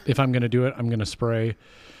 If I'm going to do it, I'm going to spray.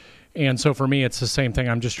 And so for me, it's the same thing.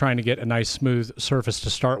 I'm just trying to get a nice smooth surface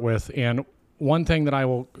to start with. And one thing that I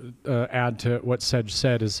will add to what Sedge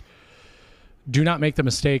said is, do not make the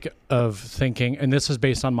mistake of thinking, and this is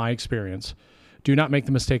based on my experience, do not make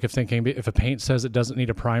the mistake of thinking if a paint says it doesn't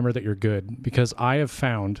need a primer that you're good, because I have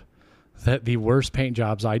found that the worst paint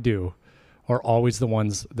jobs I do are always the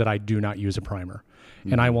ones that I do not use a primer.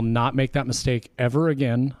 Mm-hmm. And I will not make that mistake ever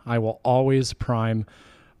again. I will always prime.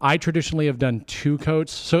 I traditionally have done 2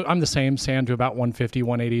 coats. So I'm the same, sand to about 150,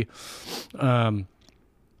 180.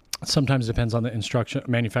 Sometimes it depends on the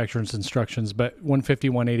manufacturer's instructions, but 150,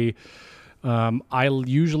 180. I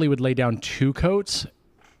usually would lay down 2 coats.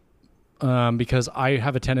 Because I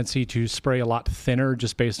have a tendency to spray a lot thinner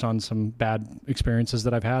just based on some bad experiences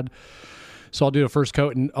that I've had. So I'll do a first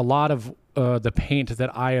coat, and a lot of the paint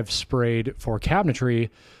that I have sprayed for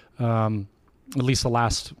cabinetry, at least the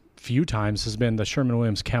last few times, has been the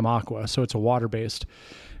Sherwin-Williams Chem Aqua. So it's a water-based.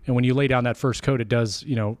 And when you lay down that first coat, it does,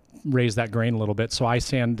 raise that grain a little bit. So I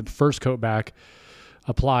sand the first coat back,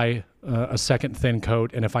 apply a second thin coat,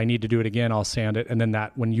 and if I need to do it again, I'll sand it. And then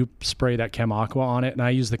when you spray that Chem Aqua on it, and I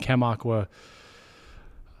use the Chem Aqua,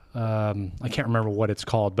 I can't remember what it's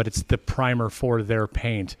called, but it's the primer for their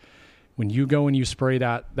paint. When you go and you spray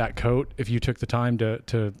that coat, if you took the time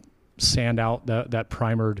to sand out that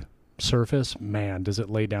primered surface, man, does it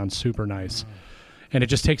lay down super nice. And it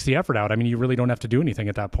just takes the effort out. I mean, you really don't have to do anything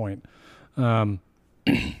at that point.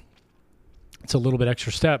 It's a little bit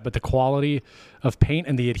extra step, but the quality of paint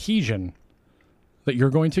and the adhesion that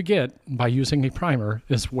you're going to get by using a primer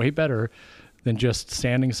is way better than just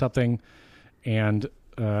sanding something and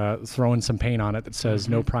throwing some paint on it that says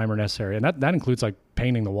no primer necessary. And that includes like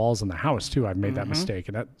painting the walls in the house too. I've made that mistake,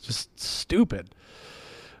 and that's just stupid.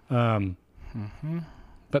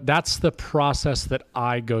 But that's the process that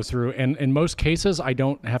I go through. And in most cases, I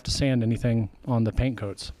don't have to sand anything on the paint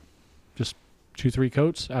coats. Just 2-3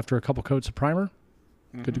 coats after a couple coats of primer.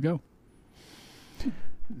 Good to go.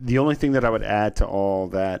 The only thing that I would add to all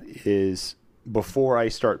that is before I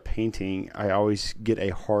start painting, I always get a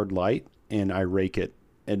hard light and I rake it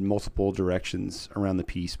in multiple directions around the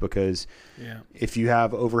piece, because if you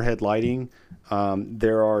have overhead lighting,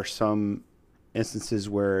 there are some instances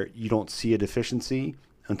where you don't see a deficiency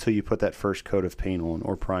until you put that first coat of paint on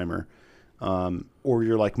or primer, or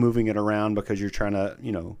you're like moving it around because you're trying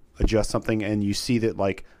to, adjust something and you see that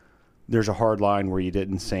like there's a hard line where you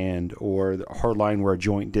didn't sand, or a hard line where a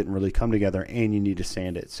joint didn't really come together and you need to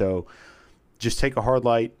sand it. So just take a hard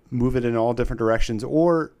light, move it in all different directions,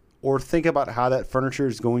 or think about how that furniture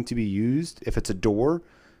is going to be used. If it's a door,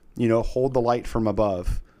 hold the light from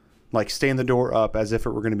above, like stand the door up as if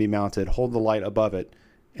it were going to be mounted, hold the light above it,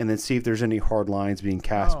 and then see if there's any hard lines being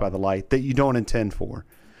cast by the light that you don't intend for.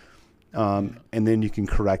 And then you can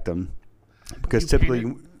correct them, because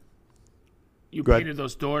typically you painted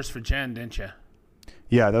those doors for Jen, didn't you?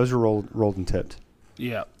 Yeah, those were rolled and tipped.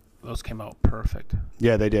 Yeah, those came out perfect.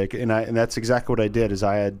 Yeah, they did, and that's exactly what I did. Is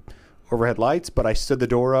I had overhead lights, but I stood the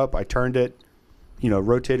door up, I turned it,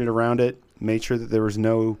 rotated around it, made sure that there was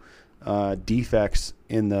no defects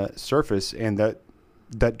in the surface, and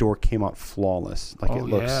that door came out flawless. Like it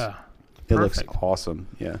looks awesome.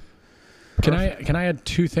 Yeah. Can I add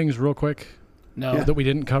 2 things real quick? No. That we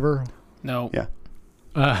didn't cover? No. Yeah.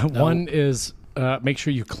 No. One is make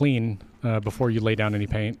sure you clean before you lay down any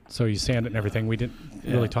paint. So you sand it and everything. We didn't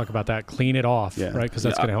really talk about that. Clean it off, right? Because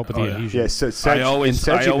that's going to help with the adhesion. Yeah. So I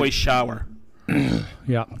always shower.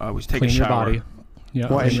 Yeah. I always take a Clean shower. Your body. Yeah.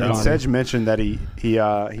 Well, and Sedge mentioned that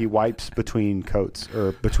he wipes between coats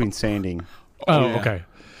or between sanding. Oh, okay.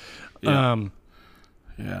 Yeah.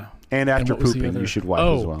 And after what was the pooping, other? you should wipe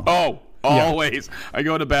as well. Oh, always. I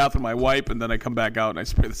go to the bathroom, I wipe, and then I come back out and I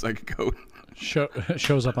spray the second coat.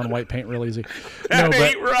 Shows up on white paint real easy. That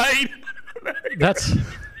ain't right. That's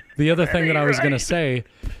the other thing that I was going to say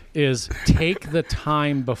is take the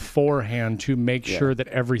time beforehand to make sure that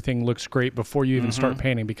everything looks great before you even start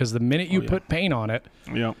painting, because the minute you put paint on it,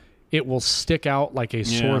 it will stick out like a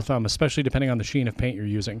sore thumb, especially depending on the sheen of paint you're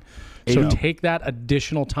using. So take that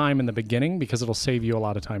additional time in the beginning, because it'll save you a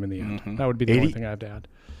lot of time in the end. That would be the only thing I have to add.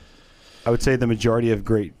 I would say the majority of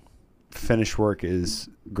great finish work is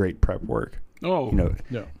great prep work.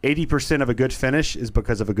 80% of a good finish is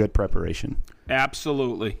because of a good preparation.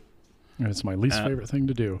 Absolutely. And it's my least favorite thing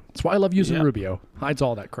to do. That's why I love using Rubio. Hides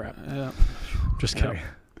all that crap. Just kidding.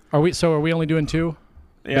 Are we only doing 2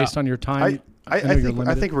 based on your time? I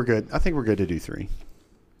think we're good. I think we're good to do 3.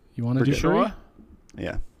 You want to do 3? Sure?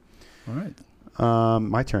 Yeah. All right.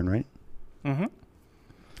 My turn, right? Mm-hmm.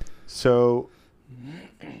 So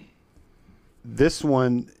this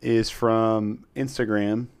one is from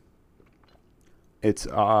Instagram. It's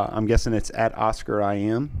I'm guessing it's at Oscar I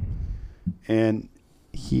Am, and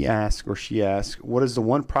he asked, or she asked, what is the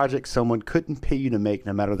one project someone couldn't pay you to make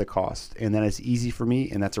no matter the cost? And that is easy for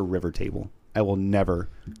me, and that's a river table. I will never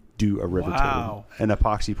do a river table, an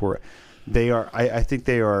epoxy pour. They are, I think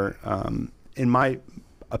they are, in my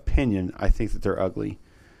opinion, I think that they're ugly.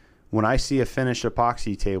 When I see a finished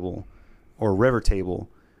epoxy table or river table,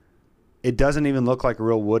 it doesn't even look like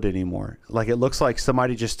real wood anymore. Like it looks like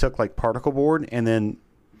somebody just took like particle board and then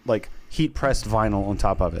like heat pressed vinyl on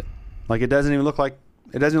top of it. Like it doesn't even look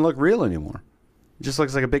real anymore. It just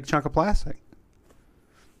looks like a big chunk of plastic.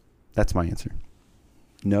 That's my answer.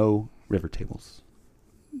 No river tables.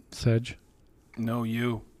 Sedge? No,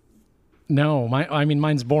 you. No,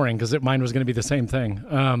 mine's boring because mine was going to be the same thing.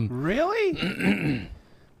 Really?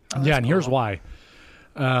 Yeah, and here's why.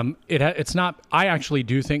 It's not. I actually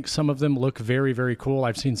do think some of them look very, very cool.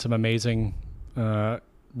 I've seen some amazing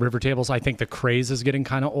river tables. I think the craze is getting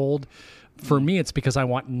kind of old. For me, it's because I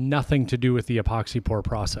want nothing to do with the epoxy pour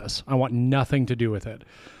process. I want nothing to do with it,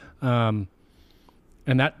 and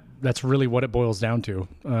that's really what it boils down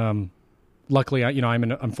to. Luckily,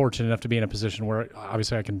 I'm fortunate enough to be in a position where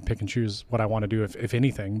obviously I can pick and choose what I want to do, if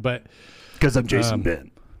anything. But because I'm Jason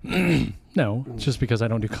Ben. No, it's just because I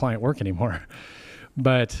don't do client work anymore.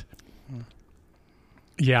 But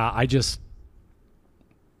yeah, I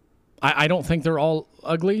don't think they're all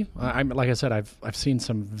ugly. Like I said, I've seen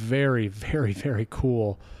some very, very, very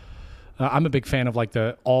cool. I'm a big fan of like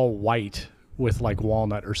the all white with like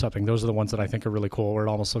walnut or something. Those are the ones that I think are really cool, where it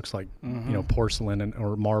almost looks like porcelain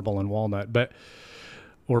or marble and walnut,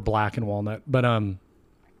 or black and walnut. But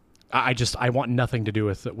I want nothing to do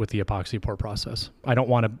with the epoxy pour process. I don't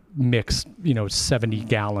want to mix 70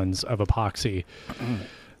 gallons of epoxy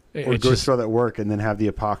or it's go just through all that work and then have the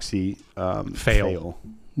epoxy fail.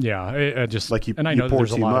 Yeah, it just Like and I know that pour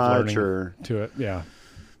there's a too lot of much, learning or to it. Yeah,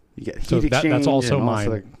 you get heat So exchange. that's also and mine.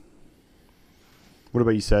 like, what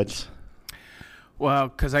about you, Sedge? Well,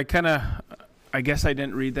 because I guess I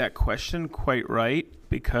didn't read that question quite right,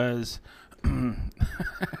 because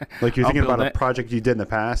Like you're I'll thinking about build a it. project you did in the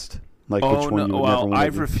past, like Oh which one no! you would never Well, want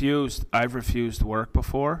I've to do? refused work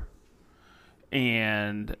before,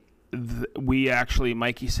 and we actually,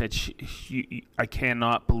 Mikey said, I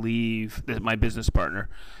cannot believe that my business partner,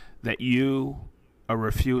 that you are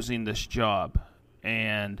refusing this job,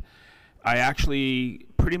 and I actually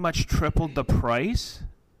pretty much tripled the price.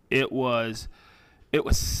 It was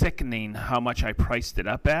sickening how much I priced it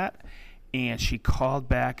up at. And she called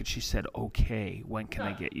back and she said, "Okay, when can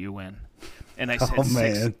I get you in?" And I said, Oh,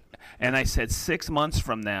 man. And I said 6 months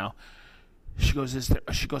from now. She goes,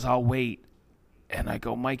 She goes, "I'll wait." And I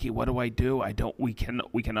go, "Mikey, what do I do? We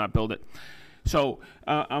cannot build it." So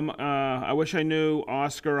I wish I knew,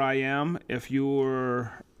 Oscar. I am, if you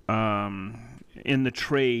were in the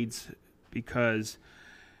trades, because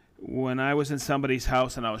when I was in somebody's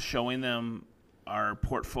house and I was showing them our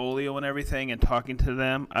portfolio and everything and talking to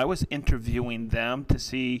them, I was interviewing them to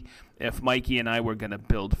see if Mikey and I were going to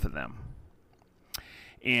build for them.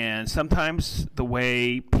 And sometimes the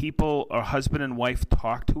way people or husband and wife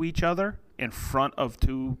talk to each other in front of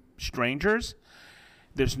two strangers,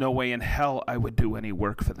 there's no way in hell I would do any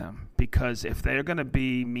work for them, because if they're going to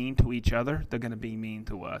be mean to each other, they're going to be mean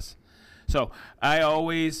to us. So I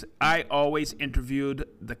always interviewed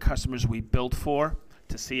the customers we built for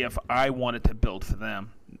to see if I wanted to build for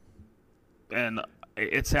them. And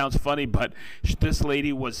it sounds funny, but this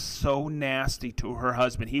lady was so nasty to her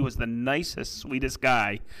husband. He was the nicest, sweetest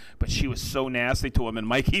guy, but she was so nasty to him. And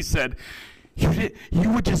Mikey said,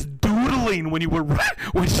 you were just doodling when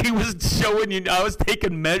she was showing you. I was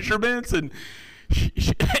taking measurements, and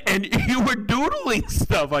and you were doodling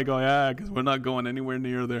stuff. I go, yeah, because we're not going anywhere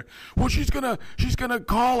near there. Well, she's gonna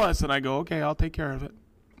call us, and I go, okay, I'll take care of it.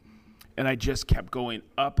 And I just kept going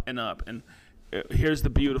up and up. And here's the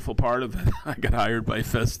beautiful part of it. I got hired by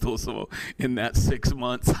Festool, so in that 6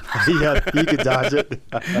 months. Yeah, you could dodge it.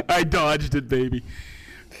 I dodged it, baby.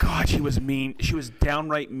 God, she was mean. She was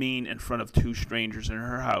downright mean in front of two strangers in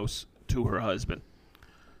her house to her husband.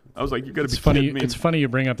 I was like, you got to be kidding me. It's funny you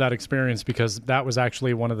bring up that experience, because that was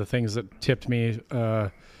actually one of the things that tipped me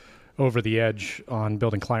over the edge on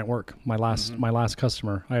building client work. My last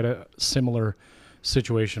customer, I had a similar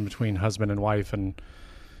situation between husband and wife, and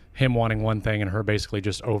him wanting one thing and her basically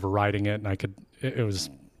just overriding it. And it was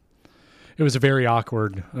a very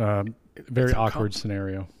awkward,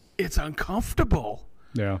 scenario. It's uncomfortable.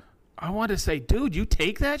 Yeah. I want to say, dude, you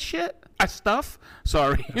take that shit? Stuff?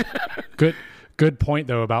 Sorry. Good point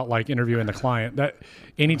though about like interviewing the client. That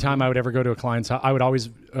anytime I would ever go to a client's house, I would always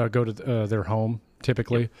go to their home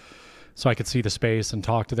typically, so I could see the space and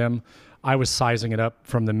talk to them. I was sizing it up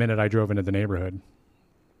from the minute I drove into the neighborhood.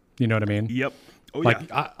 You know what I mean? Yep. Oh, like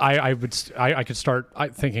yeah. I could start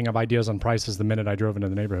thinking of ideas on prices the minute I drove into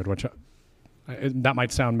the neighborhood, which that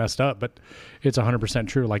might sound messed up, but it's 100%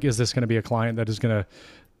 true. Like, is this going to be a client that is going to,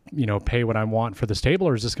 pay what I want for this table,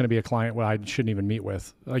 or is this going to be a client what I shouldn't even meet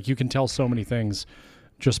with? Like, you can tell so many things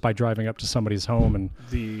just by driving up to somebody's home and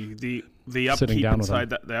the sitting upkeep down with inside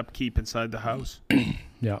them. the upkeep inside the house.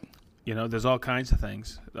 Yeah. There's all kinds of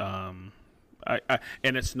things. And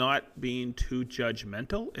it's not being too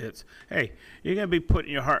judgmental. It's, hey, you're going to be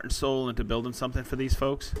putting your heart and soul into building something for these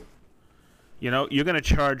folks. You're going to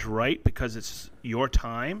charge right because it's your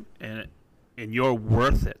time and you're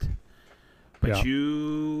worth it. But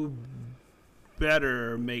you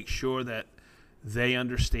better make sure that they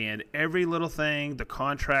understand every little thing, the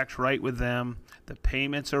contract's right with them, the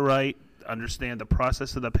payments are right, understand the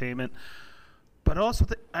process of the payment. But also,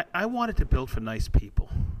 I wanted to build for nice people.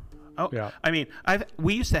 I mean,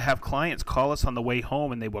 we used to have clients call us on the way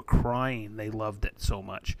home, and they were crying. They loved it so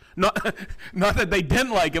much. Not that they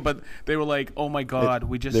didn't like it, but they were like, "Oh my God,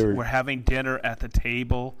 we're having dinner at the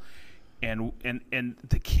table," and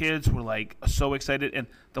the kids were like so excited, and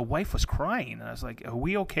the wife was crying. And I was like, "Are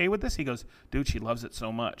we okay with this?" He goes, "Dude, she loves it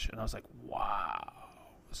so much," and I was like, "Wow."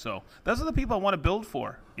 So those are the people I want to build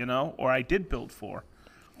for, or I did build for.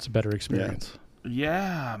 It's a better experience.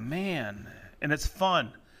 Yeah, man, and it's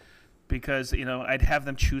fun. Because, I'd have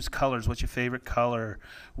them choose colors. What's your favorite color?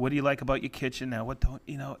 What do you like about your kitchen now? What don't,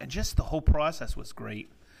 and just the whole process was great.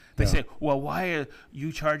 They say, well, why are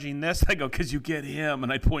you charging this? I go, because you get him.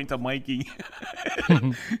 And I point to Mikey.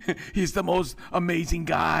 He's the most amazing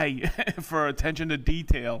guy for attention to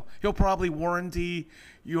detail. He'll probably warranty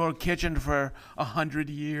your kitchen for 100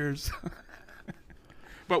 years.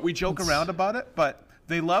 But we joke around about it. But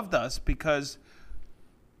they loved us because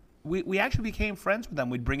we actually became friends with them.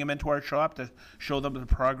 We'd bring them into our shop to show them the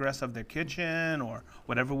progress of their kitchen or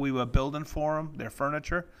whatever we were building for them, their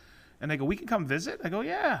furniture. And they go, "We can come visit?" I go,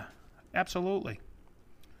 "Yeah, absolutely."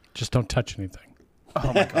 Just don't touch anything.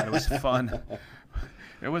 Oh my God, it was fun.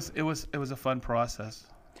 It was a fun process.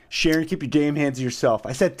 Sharon, keep your damn hands to yourself.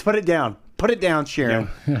 I said, put it down. Put it down, Sharon.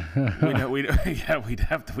 Yeah. We'd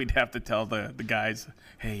have to tell the guys,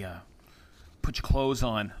 "Hey, put your clothes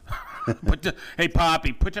on. Hey,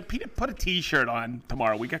 Poppy, put a T-shirt on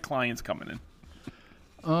tomorrow. We got clients coming in."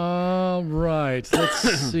 All right, let's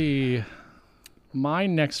see. My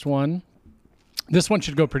next one. This one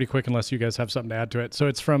should go pretty quick unless you guys have something to add to it. So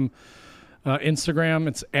it's from Instagram.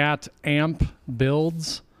 It's at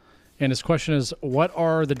AmpBuilds. And his question is, what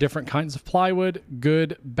are the different kinds of plywood,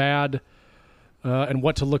 good, bad, and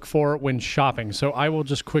what to look for when shopping? So I will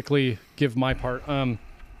just quickly give my part.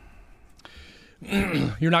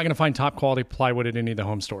 You're not going to find top quality plywood at any of the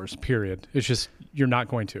home stores, period. It's just, you're not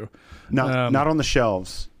going to. Not on the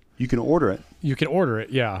shelves. You can order it. You can order it,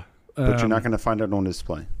 yeah. But you're not going to find it on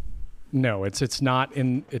display. No, it's not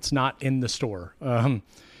in the store.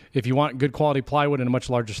 If you want good quality plywood in a much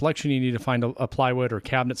larger selection, you need to find a plywood or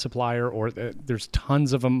cabinet supplier, or there's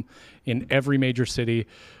tons of them in every major city.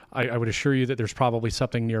 I would assure you that there's probably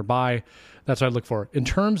something nearby. That's what I look for. In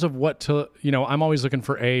terms of what to, I'm always looking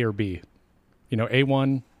for A or B.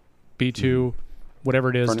 A1, B2, whatever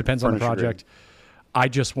it is, depends on the project. I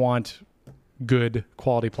just want good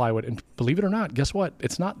quality plywood. And believe it or not, guess what?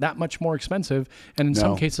 It's not that much more expensive. And in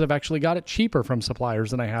some cases, I've actually got it cheaper from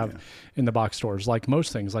suppliers than I have in the box stores. Like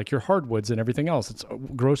most things, like your hardwoods and everything else, it's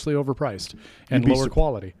grossly overpriced and lower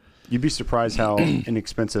quality. You'd be surprised how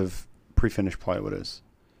inexpensive pre-finished plywood is.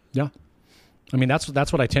 Yeah. I mean, that's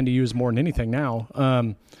what I tend to use more than anything now.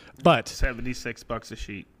 But $76 a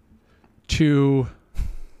sheet. To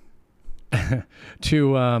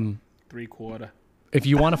 3/4. If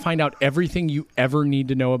you want to find out everything you ever need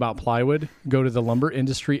to know about plywood, go to the Lumber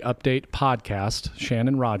Industry Update podcast,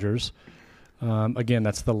 Shannon Rogers. Again,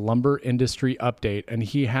 that's the Lumber Industry Update. And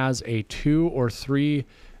he has a 2 or 3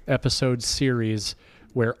 episode series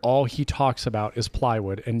where all he talks about is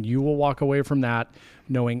plywood. And you will walk away from that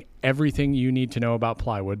knowing everything you need to know about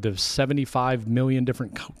plywood. There's 75 million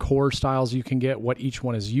different core styles you can get, what each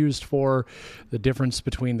one is used for, the difference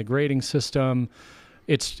between the grading system.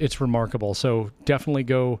 It's remarkable. So definitely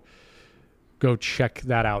go check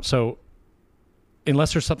that out. So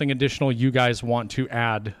unless there's something additional you guys want to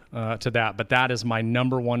add to that, but that is my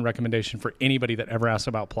number one recommendation for anybody that ever asks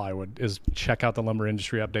about plywood is check out the Lumber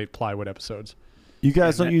Industry Update plywood episodes. You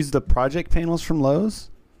guys don't use the project panels from Lowe's?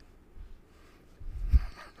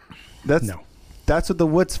 No. That's what the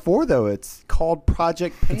wood's for, though. It's called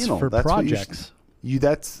project panel. It's for projects.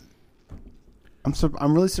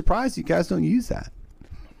 I'm really surprised you guys don't use that.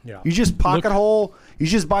 Yeah. You just pocket hole. You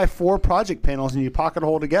just buy 4 project panels and you pocket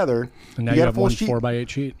hole together. And now you have one 4x8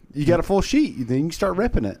 sheet. You got a full sheet. Then you can start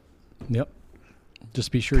ripping it. Yep.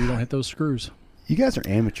 Just be sure you don't hit those screws. You guys are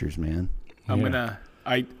amateurs, man.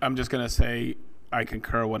 I'm just gonna say I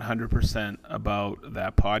concur 100% about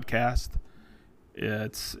that podcast.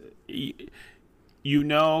 It's you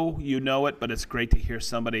know it, but it's great to hear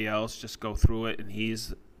somebody else just go through it, and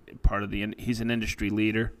he's an industry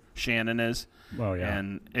leader. Shannon is. Oh yeah.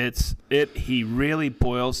 And he really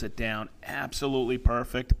boils it down absolutely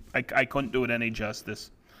perfect. I couldn't do it any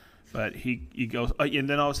justice. But he goes, and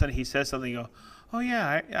then all of a sudden he says something, you go, "Oh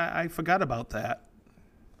yeah, I forgot about that."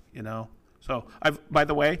 So by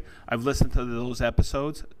the way, I've listened to those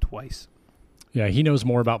episodes twice. Yeah, he knows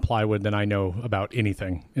more about plywood than I know about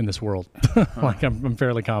anything in this world. Like I'm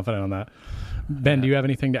fairly confident on that. Ben, do you have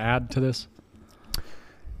anything to add to this?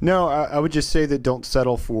 No, I would just say that don't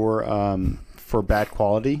settle for bad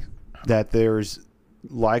quality. That there's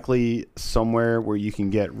likely somewhere where you can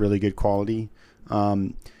get really good quality.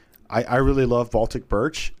 I really love Baltic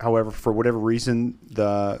birch. However, for whatever reason,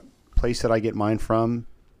 the place that I get mine from,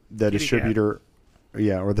 the distributor,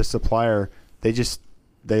 or the supplier, they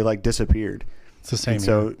like disappeared. It's the same.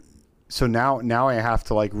 And so now I have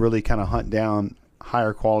to like really kind of hunt down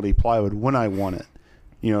higher quality plywood when I want it.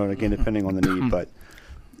 Again, depending on the need, but.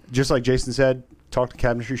 Just like Jason said, talk to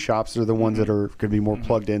cabinetry shops. They're the ones that are going to be more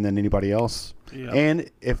plugged in than anybody else. Yep.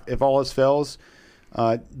 And if all else fails,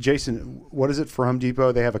 Jason, what is it for Home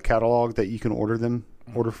Depot? They have a catalog that you can order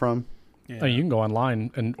from. Yeah. You can go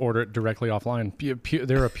online and order it directly offline.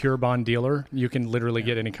 They're a Pure Bond dealer. You can literally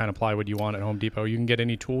get any kind of plywood you want at Home Depot. You can get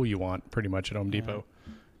any tool you want pretty much at Home Depot.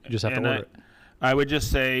 You just have to order it. I would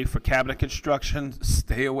just say for cabinet construction,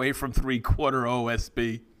 stay away from 3/4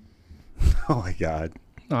 OSB. Oh my God.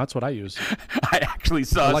 No, that's what I use. I actually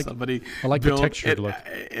saw somebody. I like the build, textured look.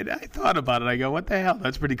 And I thought about it. I go, what the hell?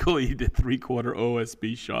 That's pretty cool. He did 3/4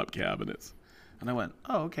 OSB shop cabinets. And I went,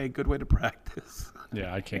 oh, okay, good way to practice.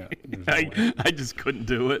 Yeah, I can't. I just couldn't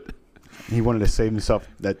do it. He wanted to save himself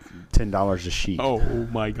that $10 a sheet. Oh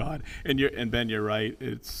my God! And Ben, you're right.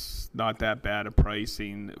 It's not that bad a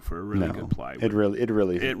pricing for a really good plywood. It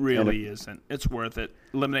really isn't. It's worth it.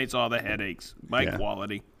 Eliminates all the headaches.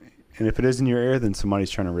 Quality. And if it is in your area, then somebody's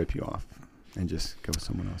trying to rip you off, and just go with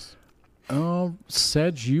someone else. Oh,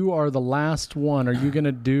 Sedge, you are the last one. Are you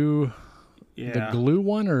gonna do the glue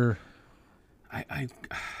one or? I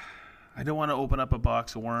don't want to open up a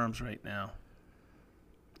box of worms right now.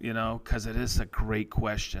 You know, because it is a great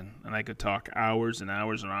question, and I could talk hours and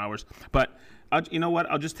hours and hours. But you know what?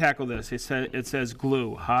 I'll just tackle this. It says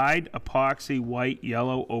glue, hide, epoxy, white,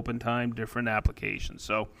 yellow, open time, different applications.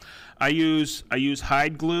 So I use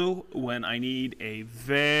hide glue when I need a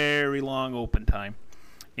very long open time,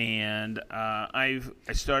 and I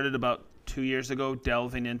started about 2 years ago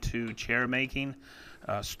delving into chair making,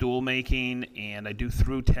 stool making, and I do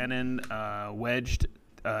through tenon, wedged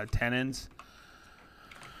tenons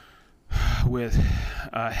with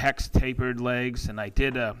hex tapered legs, and I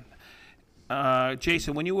did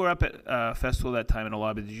Jason, when you were up at festival that time in the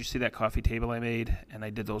lobby, did you see that coffee table I made? And I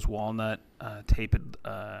did those walnut tapered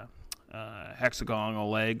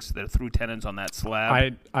hexagonal legs that are through tenons on that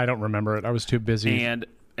slab. I don't remember it. I was too busy and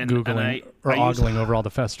Googling or ogling over all the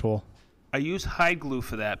festival. I use hide glue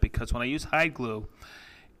for that because when I use hide glue,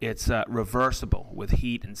 it's reversible with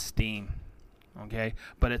heat and steam. Okay,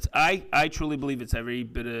 but I truly believe it's every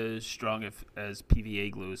bit as strong as PVA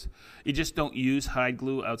glues. You just don't use hide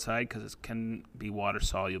glue outside because it can be water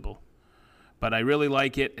soluble. But I really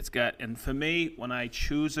like it. And for me, when I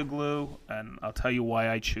choose a glue, and I'll tell you why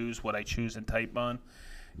I choose what I choose in Titebond,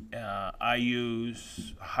 I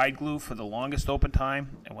use hide glue for the longest open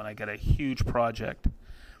time, and when I get a huge project.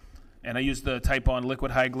 And I use the Titebond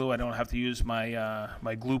liquid hide glue. I don't have to use my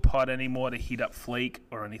my glue pot anymore to heat up flake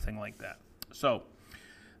or anything like that. So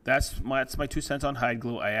that's my 2 cents on hide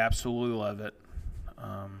glue. I absolutely love it.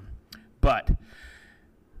 But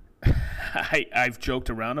I've joked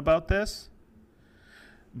around about this.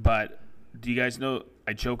 But do you guys know,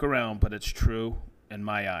 I joke around, but it's true in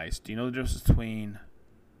my eyes. Do you know the difference between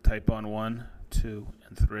Titebond 1, 2,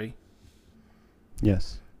 and 3?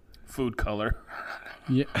 Yes. Food color.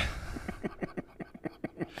 Yeah.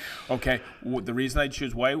 Okay, the reason I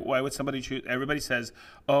choose, why would somebody choose? Everybody says,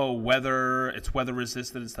 oh, it's weather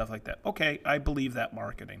resistant and stuff like that. Okay, I believe that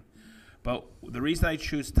marketing. But the reason I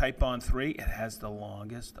choose Titebond 3, it has the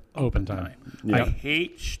longest open time. Yep. I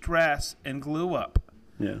hate stress and glue up.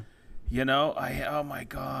 Yeah. You know, oh my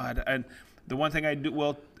God. And the one thing I do,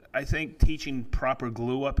 well, I think teaching proper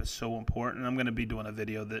glue up is so important. I'm going to be doing a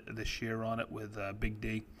video this year on it with Big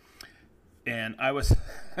D. And I was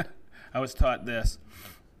taught this.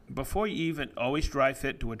 Before you even always dry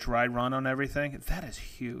fit, do a dry run on everything. That is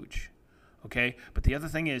huge, okay? But the other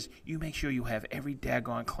thing is you make sure you have every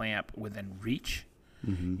daggone clamp within reach.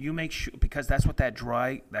 Mm-hmm. You make sure, because that's what that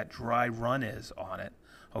dry run is on it,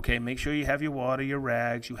 okay? Make sure you have your water, your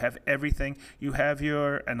rags, you have everything. You have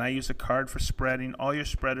and I use a card for spreading, all your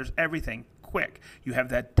spreaders, everything quick. You have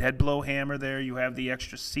that dead blow hammer there. You have the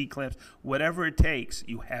extra C-clamps. Whatever it takes,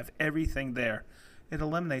 you have everything there. It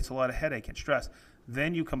eliminates a lot of headache and stress.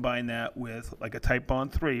 Then you combine that with like a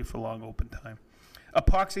Titebond 3 for long open time.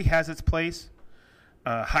 Epoxy has its place.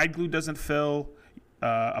 Hide glue doesn't fill.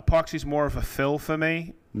 Epoxy's more of a fill for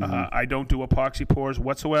me. Mm-hmm. I don't do epoxy pours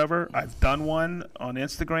whatsoever. I've done one on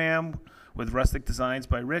Instagram with Rustic Designs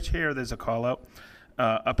by Rich here. There's a call out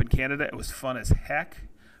up in Canada. It was fun as heck,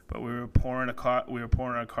 but we were pouring a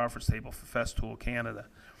conference table for Festool Canada.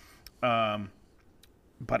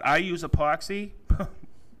 But I use epoxy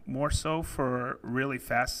more so for really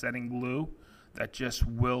fast-setting glue that just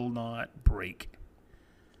will not break.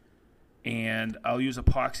 And I'll use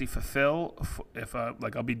epoxy for fill if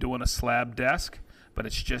I'll be doing a slab desk, but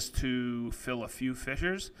it's just to fill a few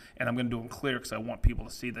fissures, and I'm going to do them clear because I want people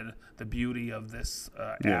to see the beauty of this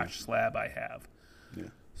ash slab I have. Yeah.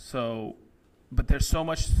 So, but there's so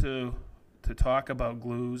much to talk about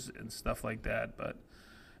glues and stuff like that.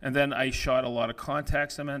 And then I shot a lot of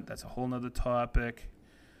contact cement. That's a whole nother topic.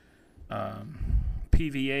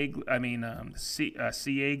 PVA,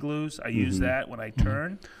 CA glues. I use that when I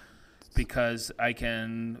turn because I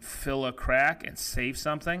can fill a crack and save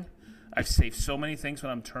something. I've saved so many things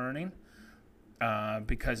when I'm turning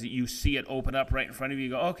because you see it open up right in front of you.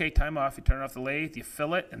 You go, okay, time off. You turn off the lathe, you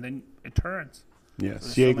fill it, and then it turns. Yeah, so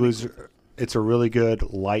CA glues, it's a really good,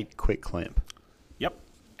 light, quick clamp. Yep,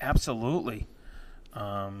 absolutely.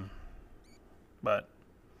 But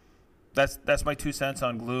that's my 2 cents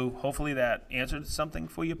on glue. Hopefully that answered something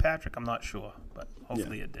for you, Patrick. I'm not sure, but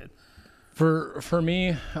hopefully it did. For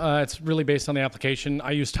me, it's really based on the application.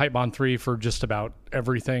 I use Titebond 3 for just about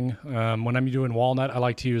everything. When I'm doing walnut, I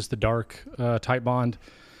like to use the dark Titebond.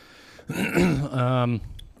 I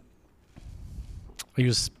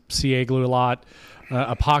use CA glue a lot.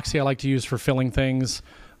 Epoxy I like to use for filling things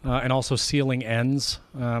and also sealing ends,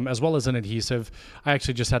 as well as an adhesive. I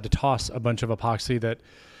actually just had to toss a bunch of epoxy that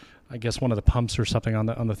I guess one of the pumps or something on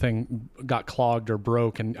the thing got clogged or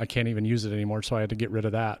broke, and I can't even use it anymore, so I had to get rid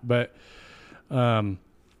of that. But for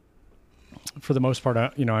the most part,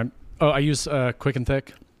 I use Quick and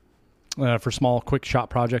Thick for small, quick shot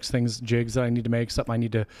projects, jigs that I need to make, something I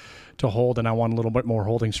need to hold, and I want a little bit more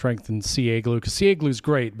holding strength than CA glue, because CA glue is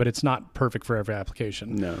great, but it's not perfect for every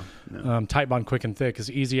application. No. Titebond Quick and Thick is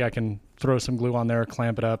easy. I can throw some glue on there,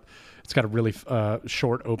 clamp it up. It's got a really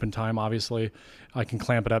short open time, obviously. I can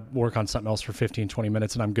clamp it up, work on something else for 15, 20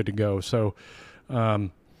 minutes, and I'm good to go. So other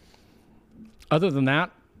than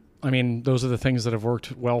that, I mean, those are the things that have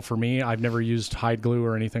worked well for me. I've never used hide glue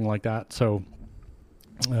or anything like that. So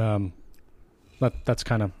that's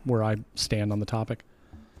kind of where I stand on the topic.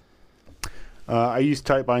 I use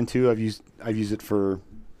Titebind too. I've used it for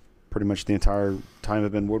pretty much the entire time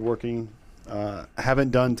I've been woodworking. I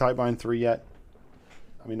haven't done Titebind 3 yet.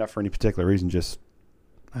 I mean, not for any particular reason, just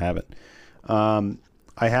I haven't.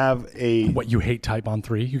 I have a... What, you hate Titebond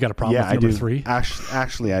 3? You got a problem with number 3?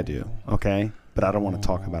 Actually, I do. Okay. But I don't want to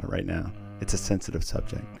talk about it right now. It's a sensitive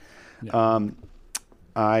subject. Yeah.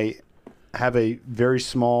 I have a very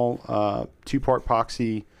small 2-part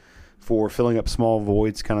epoxy for filling up small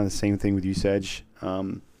voids, kind of the same thing with Usage.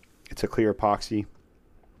 It's a clear epoxy.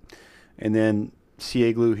 And then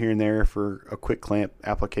CA glue here and there for a quick clamp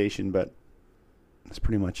application, but that's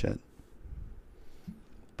pretty much it.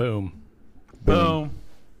 Boom.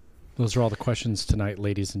 Those are all the questions tonight,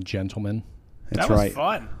 ladies and gentlemen. That's that was right.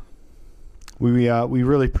 Fun. We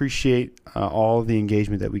really appreciate all the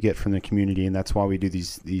engagement that we get from the community, and that's why we do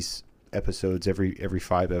these episodes every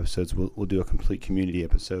 5 episodes. We'll do a complete community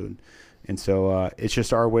episode, and so it's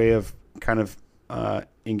just our way of kind of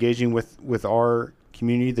engaging with our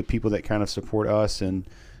community, the people that kind of support us, and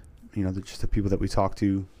just the people that we talk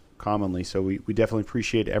to commonly. So we definitely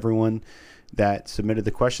appreciate everyone that submitted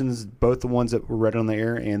the questions, both the ones that were read on the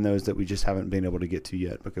air and those that we just haven't been able to get to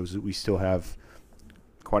yet, because we still have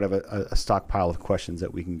quite a stockpile of questions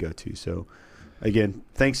that we can go to. So again,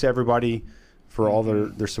 thanks to everybody for all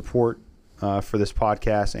their support for this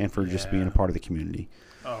podcast and for just being a part of the community.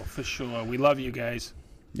 Oh, for sure. We love you guys.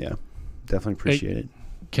 Yeah, definitely appreciate it.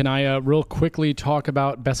 Can I real quickly talk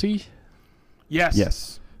about Bessie?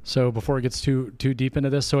 Yes. So before it gets too deep into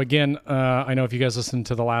this, so again, I know if you guys listen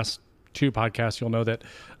to the last 2 podcasts, you'll know that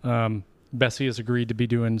Bessie has agreed to be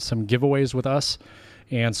doing some giveaways with us.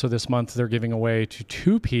 And so this month they're giving away to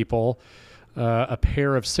 2 people a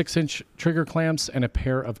pair of 6-inch trigger clamps and a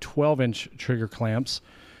pair of 12-inch trigger clamps.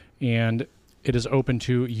 And it is open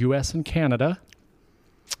to U.S. and Canada,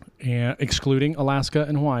 and excluding Alaska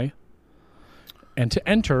and Hawaii. And to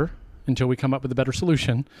enter, until we come up with a better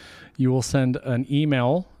solution, you will send an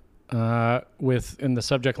email with, in the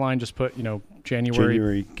subject line, just put,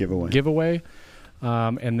 January giveaway.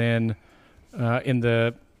 And then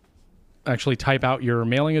actually type out your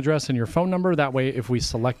mailing address and your phone number. That way, if we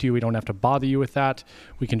select you, we don't have to bother you with that.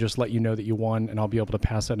 We can just let you know that you won, and I'll be able to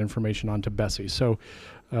pass that information on to Bessie. So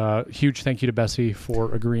huge thank you to Bessie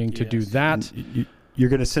for agreeing to do that. You're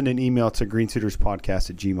going to send an email to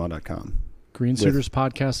greensuiterspodcast@gmail.com.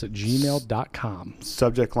 greensuiterspodcast@gmail.com.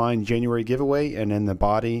 Subject line, January giveaway, and in the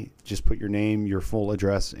body, just put your name, your full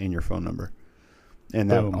address, and your phone number.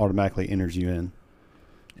 And that automatically enters you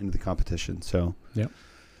into the competition. So, yep.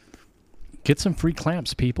 Get some free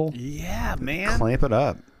clamps, people. Yeah, man. Clamp it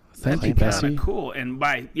up. Thank you, Bessie. Cool. And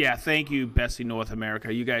thank you, Bessie North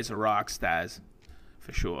America. You guys are rock stars,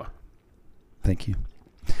 for sure. Thank you.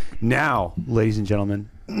 Now, ladies and gentlemen,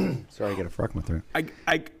 sorry, I got a frog in my throat.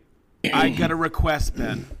 I got a request,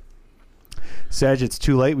 Ben. Sedge, it's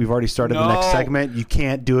too late. We've already started the next segment. You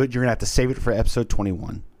can't do it. You're going to have to save it for episode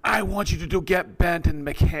 21. I want you to do Get Bent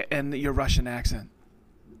and your Russian accent.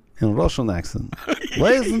 In Russian accent.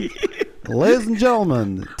 Ladies and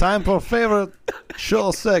gentlemen, time for favorite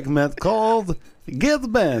show segment called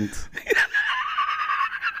Get Bent.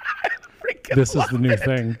 This is the new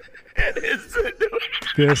thing.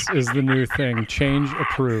 This is the new thing. Change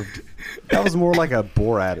approved. That was more like a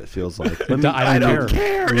Borat, it feels like. I don't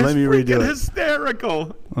care. Let me redo it.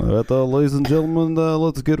 Hysterical. All right, ladies and gentlemen,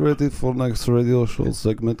 let's get ready for next radio show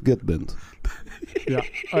segment, Get Bent. Yeah,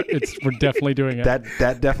 we're definitely doing it.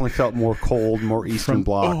 That definitely felt more cold, more Eastern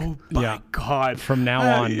Bloc. Oh my God! From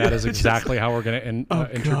now on, that is exactly how we're going to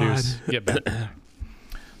introduce Get Bent.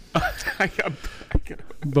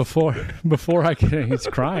 Before I get, he's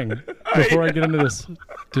crying. Before I get into this,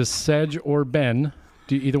 does Sedge or Ben,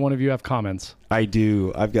 do either one of you have comments? I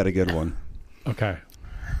do. I've got a good one. Okay.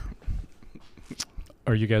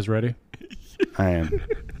 Are you guys ready? I am.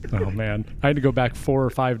 Oh, man. I had to go back 4 or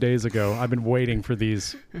 5 days ago. I've been waiting for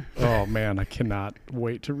these. Oh, man. I cannot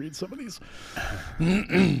wait to read some of these.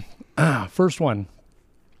 First one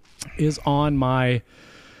is on my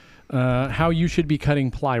how you should be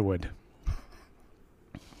cutting plywood.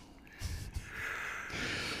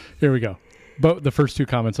 Here we go. But the first 2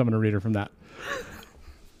 comments, I'm going to read are from that.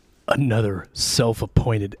 Another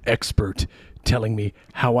self-appointed expert telling me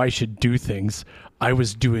how I should do things I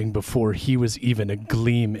was doing before he was even a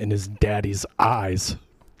gleam in his daddy's eyes.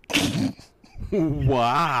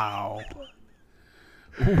 Wow.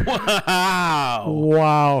 Wow.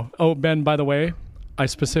 Wow. Oh, Ben, by the way, I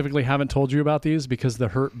specifically haven't told you about these because the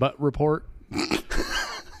hurt butt report.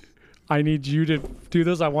 I need you to do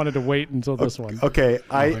this. I wanted to wait until this one. Okay,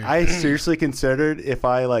 I seriously considered if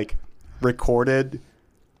I recorded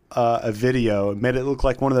a video, made it look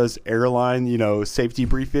like one of those airline, safety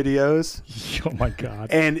brief videos. Oh my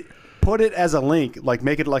God. And put it as a link,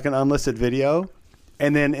 make it like an unlisted video.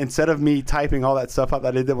 And then instead of me typing all that stuff out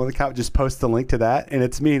that I did on the account, just post the link to that. And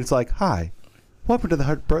it's me and it's like, hi, welcome to the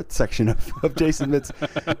Hurt Butt section of Jason Mitz.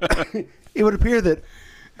 It would appear that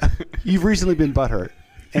you've recently been butthurt.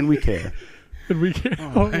 And we care.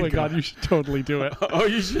 Oh my God, you should totally do it. Oh,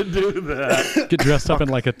 you should do that. Get dressed up in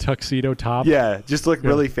like a tuxedo top. Yeah, just look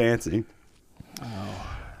really fancy.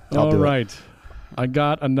 All right. I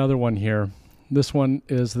got another one here. This one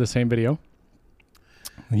is the same video.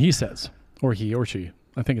 He says, or he or she,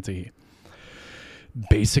 I think it's a he.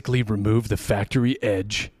 Basically remove the factory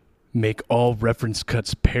edge, make all reference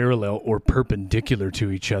cuts parallel or perpendicular to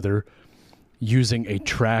each other, using a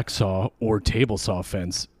track saw or table saw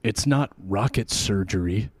fence. It's not rocket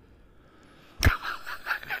surgery.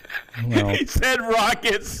 Well, he said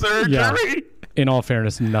rocket surgery. Yeah. In all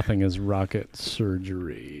fairness, nothing is rocket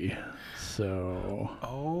surgery. So.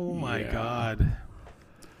 Oh my God.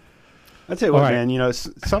 I'll tell you what, man.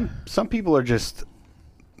 Some people are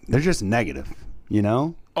they're just negative.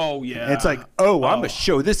 Oh yeah. It's like, I'm gonna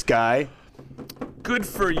show this guy. Good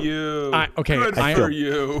for you. Good for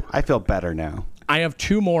you. I feel better now. I have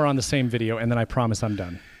 2 more on the same video, and then I promise I'm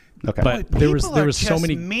done. Okay. But there was so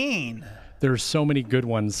many mean. There were so many good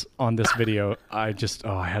ones on this video. I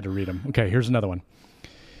had to read them. Okay, here's another one.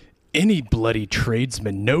 Any bloody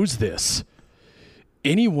tradesman knows this.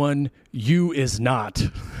 Anyone you is not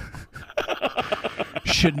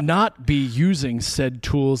should not be using said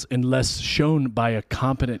tools unless shown by a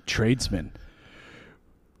competent tradesman.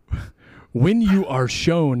 When you are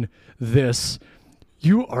shown this,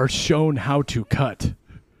 you are shown how to cut.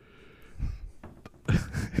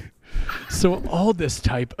 So all this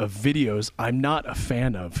type of videos I'm not a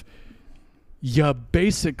fan of. You're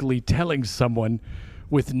basically telling someone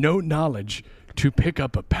with no knowledge to pick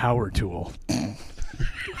up a power tool.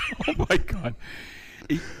 Oh my God.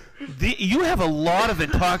 You have a lot of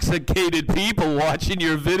intoxicated people watching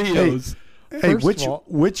your videos. Hey,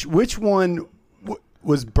 which one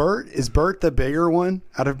was Bert? Is Bert the bigger one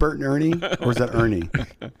out of Bert and Ernie, or is that Ernie?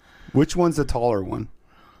 Which one's the taller one?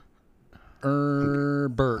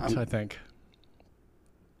 Bert, I think.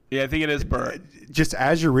 Yeah, I think it is Bert. Just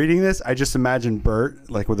as you're reading this, I just imagine Bert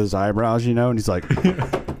with his eyebrows, and he's like,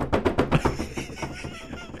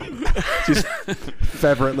 just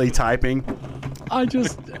fervently typing.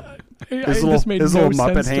 His little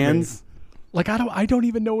Muppet hands. I don't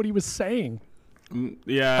even know what he was saying.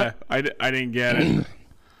 Yeah, I didn't get it.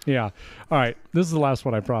 Yeah. All right. This is the last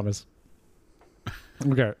one, I promise.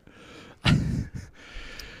 Okay.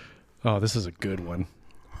 Oh, this is a good one.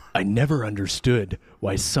 I never understood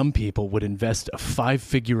why some people would invest a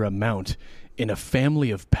 5-figure amount in a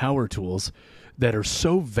family of power tools that are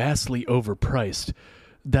so vastly overpriced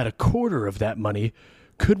that a quarter of that money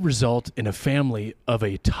could result in a family of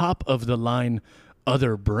a top-of-the-line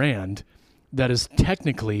other brand that is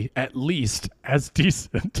technically at least as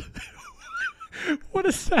decent. What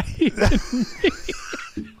does that even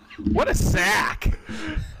mean? What a sack.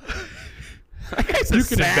 You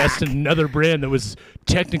can invest in another brand that was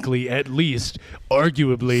technically at least,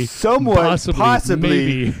 arguably, somewhat,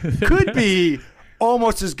 possibly, maybe. Could be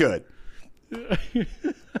almost as good.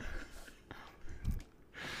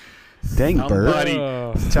 Dang,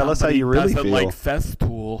 Bert. Tell us how you really feel. Like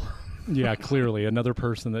Festool. Yeah, clearly. Another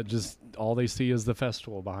person that just, all they see is the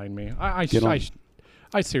Festool behind me.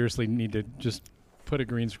 I seriously need to just put a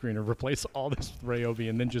green screen or replace all this with Ryobi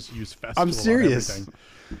and then just use Festool. I'm serious. On everything.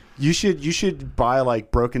 You should buy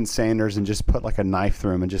like broken sanders and just put like a knife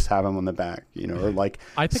through them and just have them on the back, or like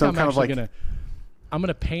I think some I'm kind of actually like I'm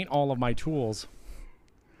gonna paint all of my tools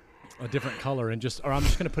a different color and I'm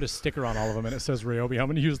just gonna put a sticker on all of them and it says Ryobi. I'm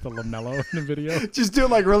gonna use the lamello in the video. just do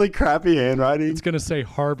like really crappy handwriting. It's gonna say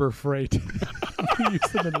Harbor Freight.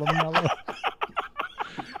 Use them in lamello.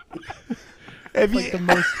 If Like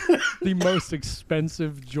the most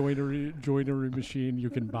expensive joinery machine you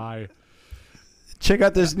can buy. check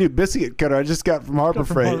out this new biscuit cutter I just got from Harbor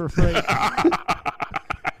From Freight. Harbor Freight.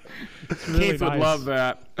 It's really Keith would nice. love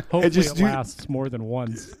that. Hopefully just it lasts more than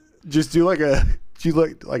once. Just do like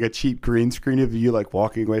a cheap green screen of you like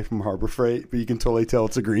walking away from Harbor Freight, but you can totally tell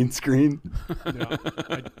it's a green screen.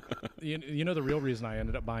 Yeah. You know the real reason I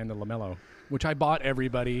ended up buying the lamello, which I bought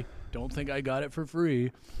everybody. Don't think I got it for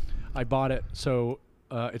free. I bought it so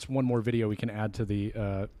it's one more video we can add to the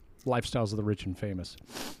lifestyles of the rich and famous.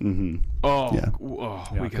 Mm-hmm. Oh,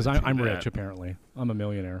 Yeah. Because I'm rich apparently. I'm a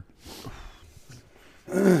millionaire.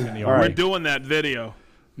 In the All army. We're right. doing that video.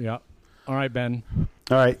 Yeah. All right, Ben.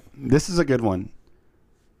 All right, this is a good one.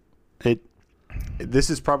 This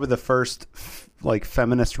is probably the first like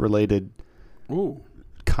feminist related Ooh.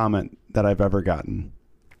 comment that I've ever gotten.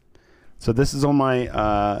 So this is on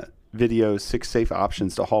my video 6 safe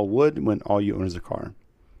options to haul wood when all you own is a car.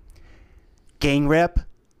 Gang rep.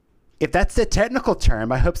 If that's the technical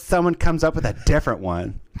term, I hope someone comes up with a different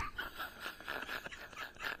one.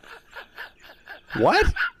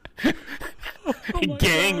 What?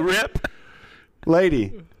 Gang rip.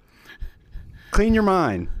 Lady, clean your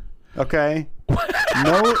mind, okay?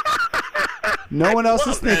 No one else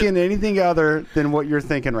is thinking anything other than what you're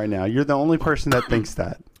thinking right now. You're the only person that thinks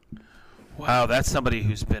that. Wow, that's somebody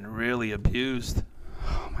who's been really abused.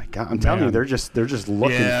 Oh my God, I'm telling you, Man. they're just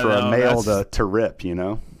looking Yeah, for a no, male that's- to rip, you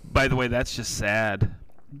know? By the way, that's just sad.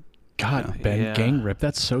 God, Ben, Yeah. gang rip.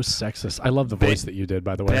 That's so sexist. I love the Ben- voice that you did,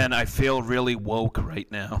 by the way. Ben, I feel really woke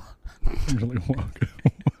right now. Really woke.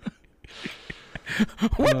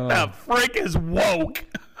 What the frick is woke?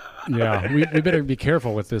 Yeah, we better be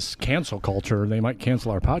careful with this cancel culture. They might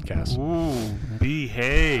cancel our podcast. Ooh,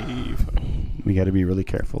 behave. We got to be really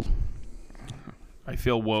careful. I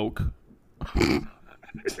feel woke. Really?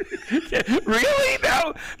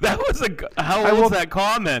 That was how I old was woke- that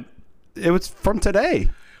comment? It was from today.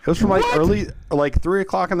 It was from like What? early, like 3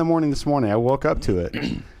 o'clock in the morning this morning. I woke up to it.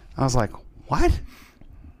 I was like, what?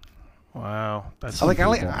 Wow, that's I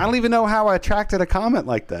don't even know how I attracted a comment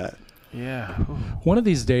like that. yeah. One of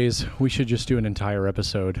these days, we should just do an entire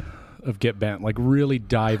episode of Get Bent. Like, really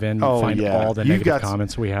dive in and Oh, find yeah. all the You've negative got-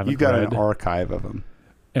 comments we haven't You've got read. an archive of them.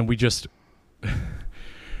 And we just...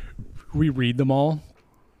 we read them all.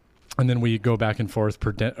 And then we go back and forth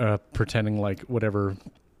pretending like whatever...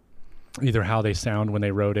 either how they sound when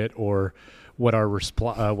they wrote it or what our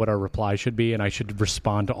reply should be, and I should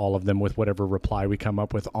respond to all of them with whatever reply we come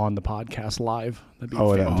up with on the podcast live. That'd be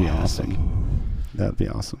Oh, that'd be fantastic. awesome. That'd be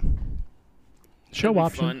awesome. Show That'd be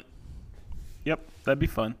option. fun. Yep, that'd be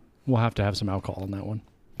fun. We'll have to have some alcohol in that one.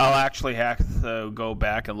 I'll actually have to go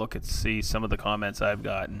back and look and see some of the comments I've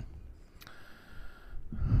gotten.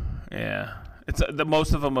 Yeah, it's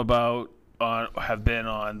most of them have been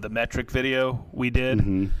on the metric video we did.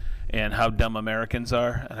 Mm-hmm. And how dumb Americans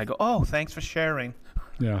are. And I go, oh, thanks for sharing.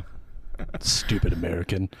 Yeah. Stupid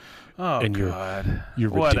American. Oh, And your- God. Your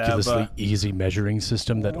ridiculously Whatever. easy measuring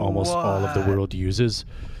system that almost all of the What? world uses.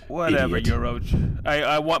 Whatever, Idiot. Euro.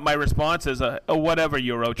 I want my response is, whatever,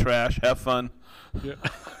 Euro trash. Have fun.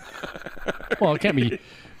 Well, it can't be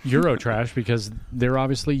Eurotrash because they're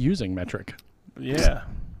obviously using metric. Yeah.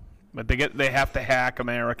 But they have to hack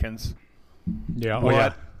Americans. Yeah. Oh,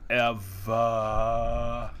 Whatever.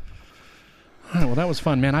 yeah. Well, that was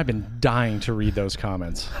fun, man. I've been dying to read those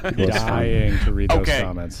comments. Dying to read those Okay.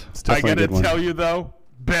 comments. It's I definitely a gotta good one. tell you, though,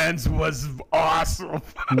 Ben's was awesome.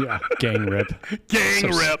 Yeah. Gang rip.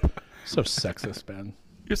 Gang So- rip. So sexist, Ben.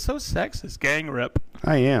 You're so sexist. Gang rip.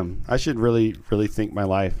 I am. I should really think my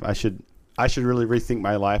life. I should really rethink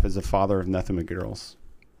my life as a father of nothing but girls.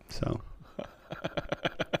 So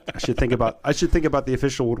I should think about the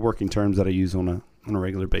official woodworking terms that I use on a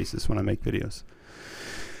regular basis when I make videos.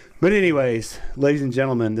 But anyways, ladies and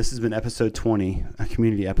gentlemen, this has been episode 20, a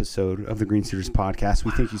community episode of the Green Suiters podcast.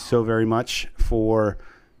 We thank you so very much for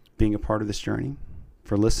being a part of this journey,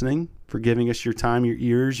 for listening, for giving us your time, your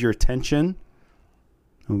ears, your attention.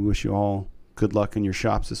 And we wish you all good luck in your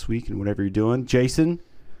shops this week and whatever you're doing. Jason,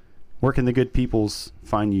 where can the good peoples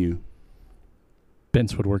find you?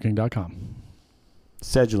 Ben'sWoodworking.com.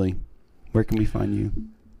 Sedgley, where can we find you?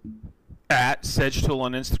 At SedgeTool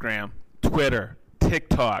on Instagram, Twitter,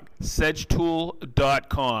 TikTok,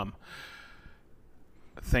 sedgetool.com.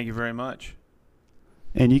 Thank you very much.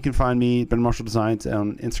 And you can find me, Ben Marshall Designs,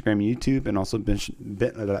 on Instagram and YouTube, and also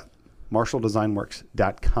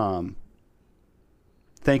MarshallDesignWorks.com.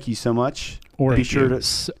 Thank you so much. Or be sure to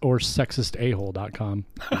or sexistahole.com.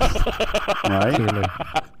 Right? Clearly.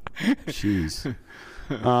 Jeez.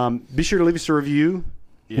 Be sure to leave us a review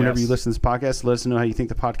whenever you listen to this podcast. Let us know how you think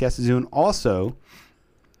the podcast is doing. Also,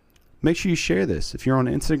 make sure you share this. If you're on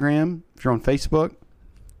Instagram, if you're on Facebook,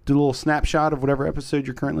 do a little snapshot of whatever episode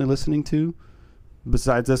you're currently listening to,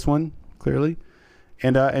 besides this one, clearly,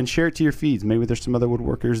 and share it to your feeds. Maybe there's some other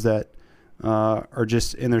woodworkers that are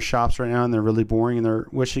just in their shops right now and they're really boring and they're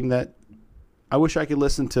wishing that I wish I could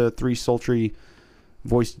listen to three sultry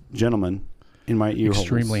voiced gentlemen in my ear holes.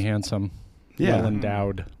 Extremely handsome. Yeah. Well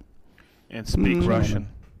endowed. And speak Russian.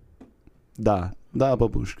 Da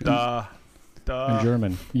babushka. Da. In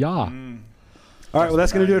German. Yeah. All right, well,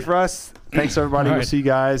 that's going to do it for us. Thanks, everybody. All We'll right. see you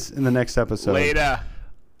guys in the next episode. Later.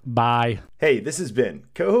 Bye. Hey, this is Ben,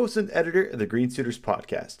 co-host and editor of the Green Suiters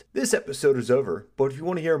podcast. This episode is over, but if you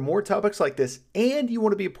want to hear more topics like this and you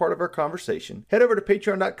want to be a part of our conversation, head over to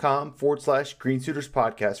patreon.com/Green Suiters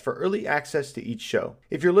podcast for early access to each show.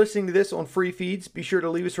 If you're listening to this on free feeds, be sure to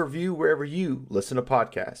leave us a review wherever you listen to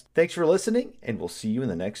podcasts. Thanks for listening, and we'll see you in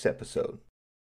the next episode.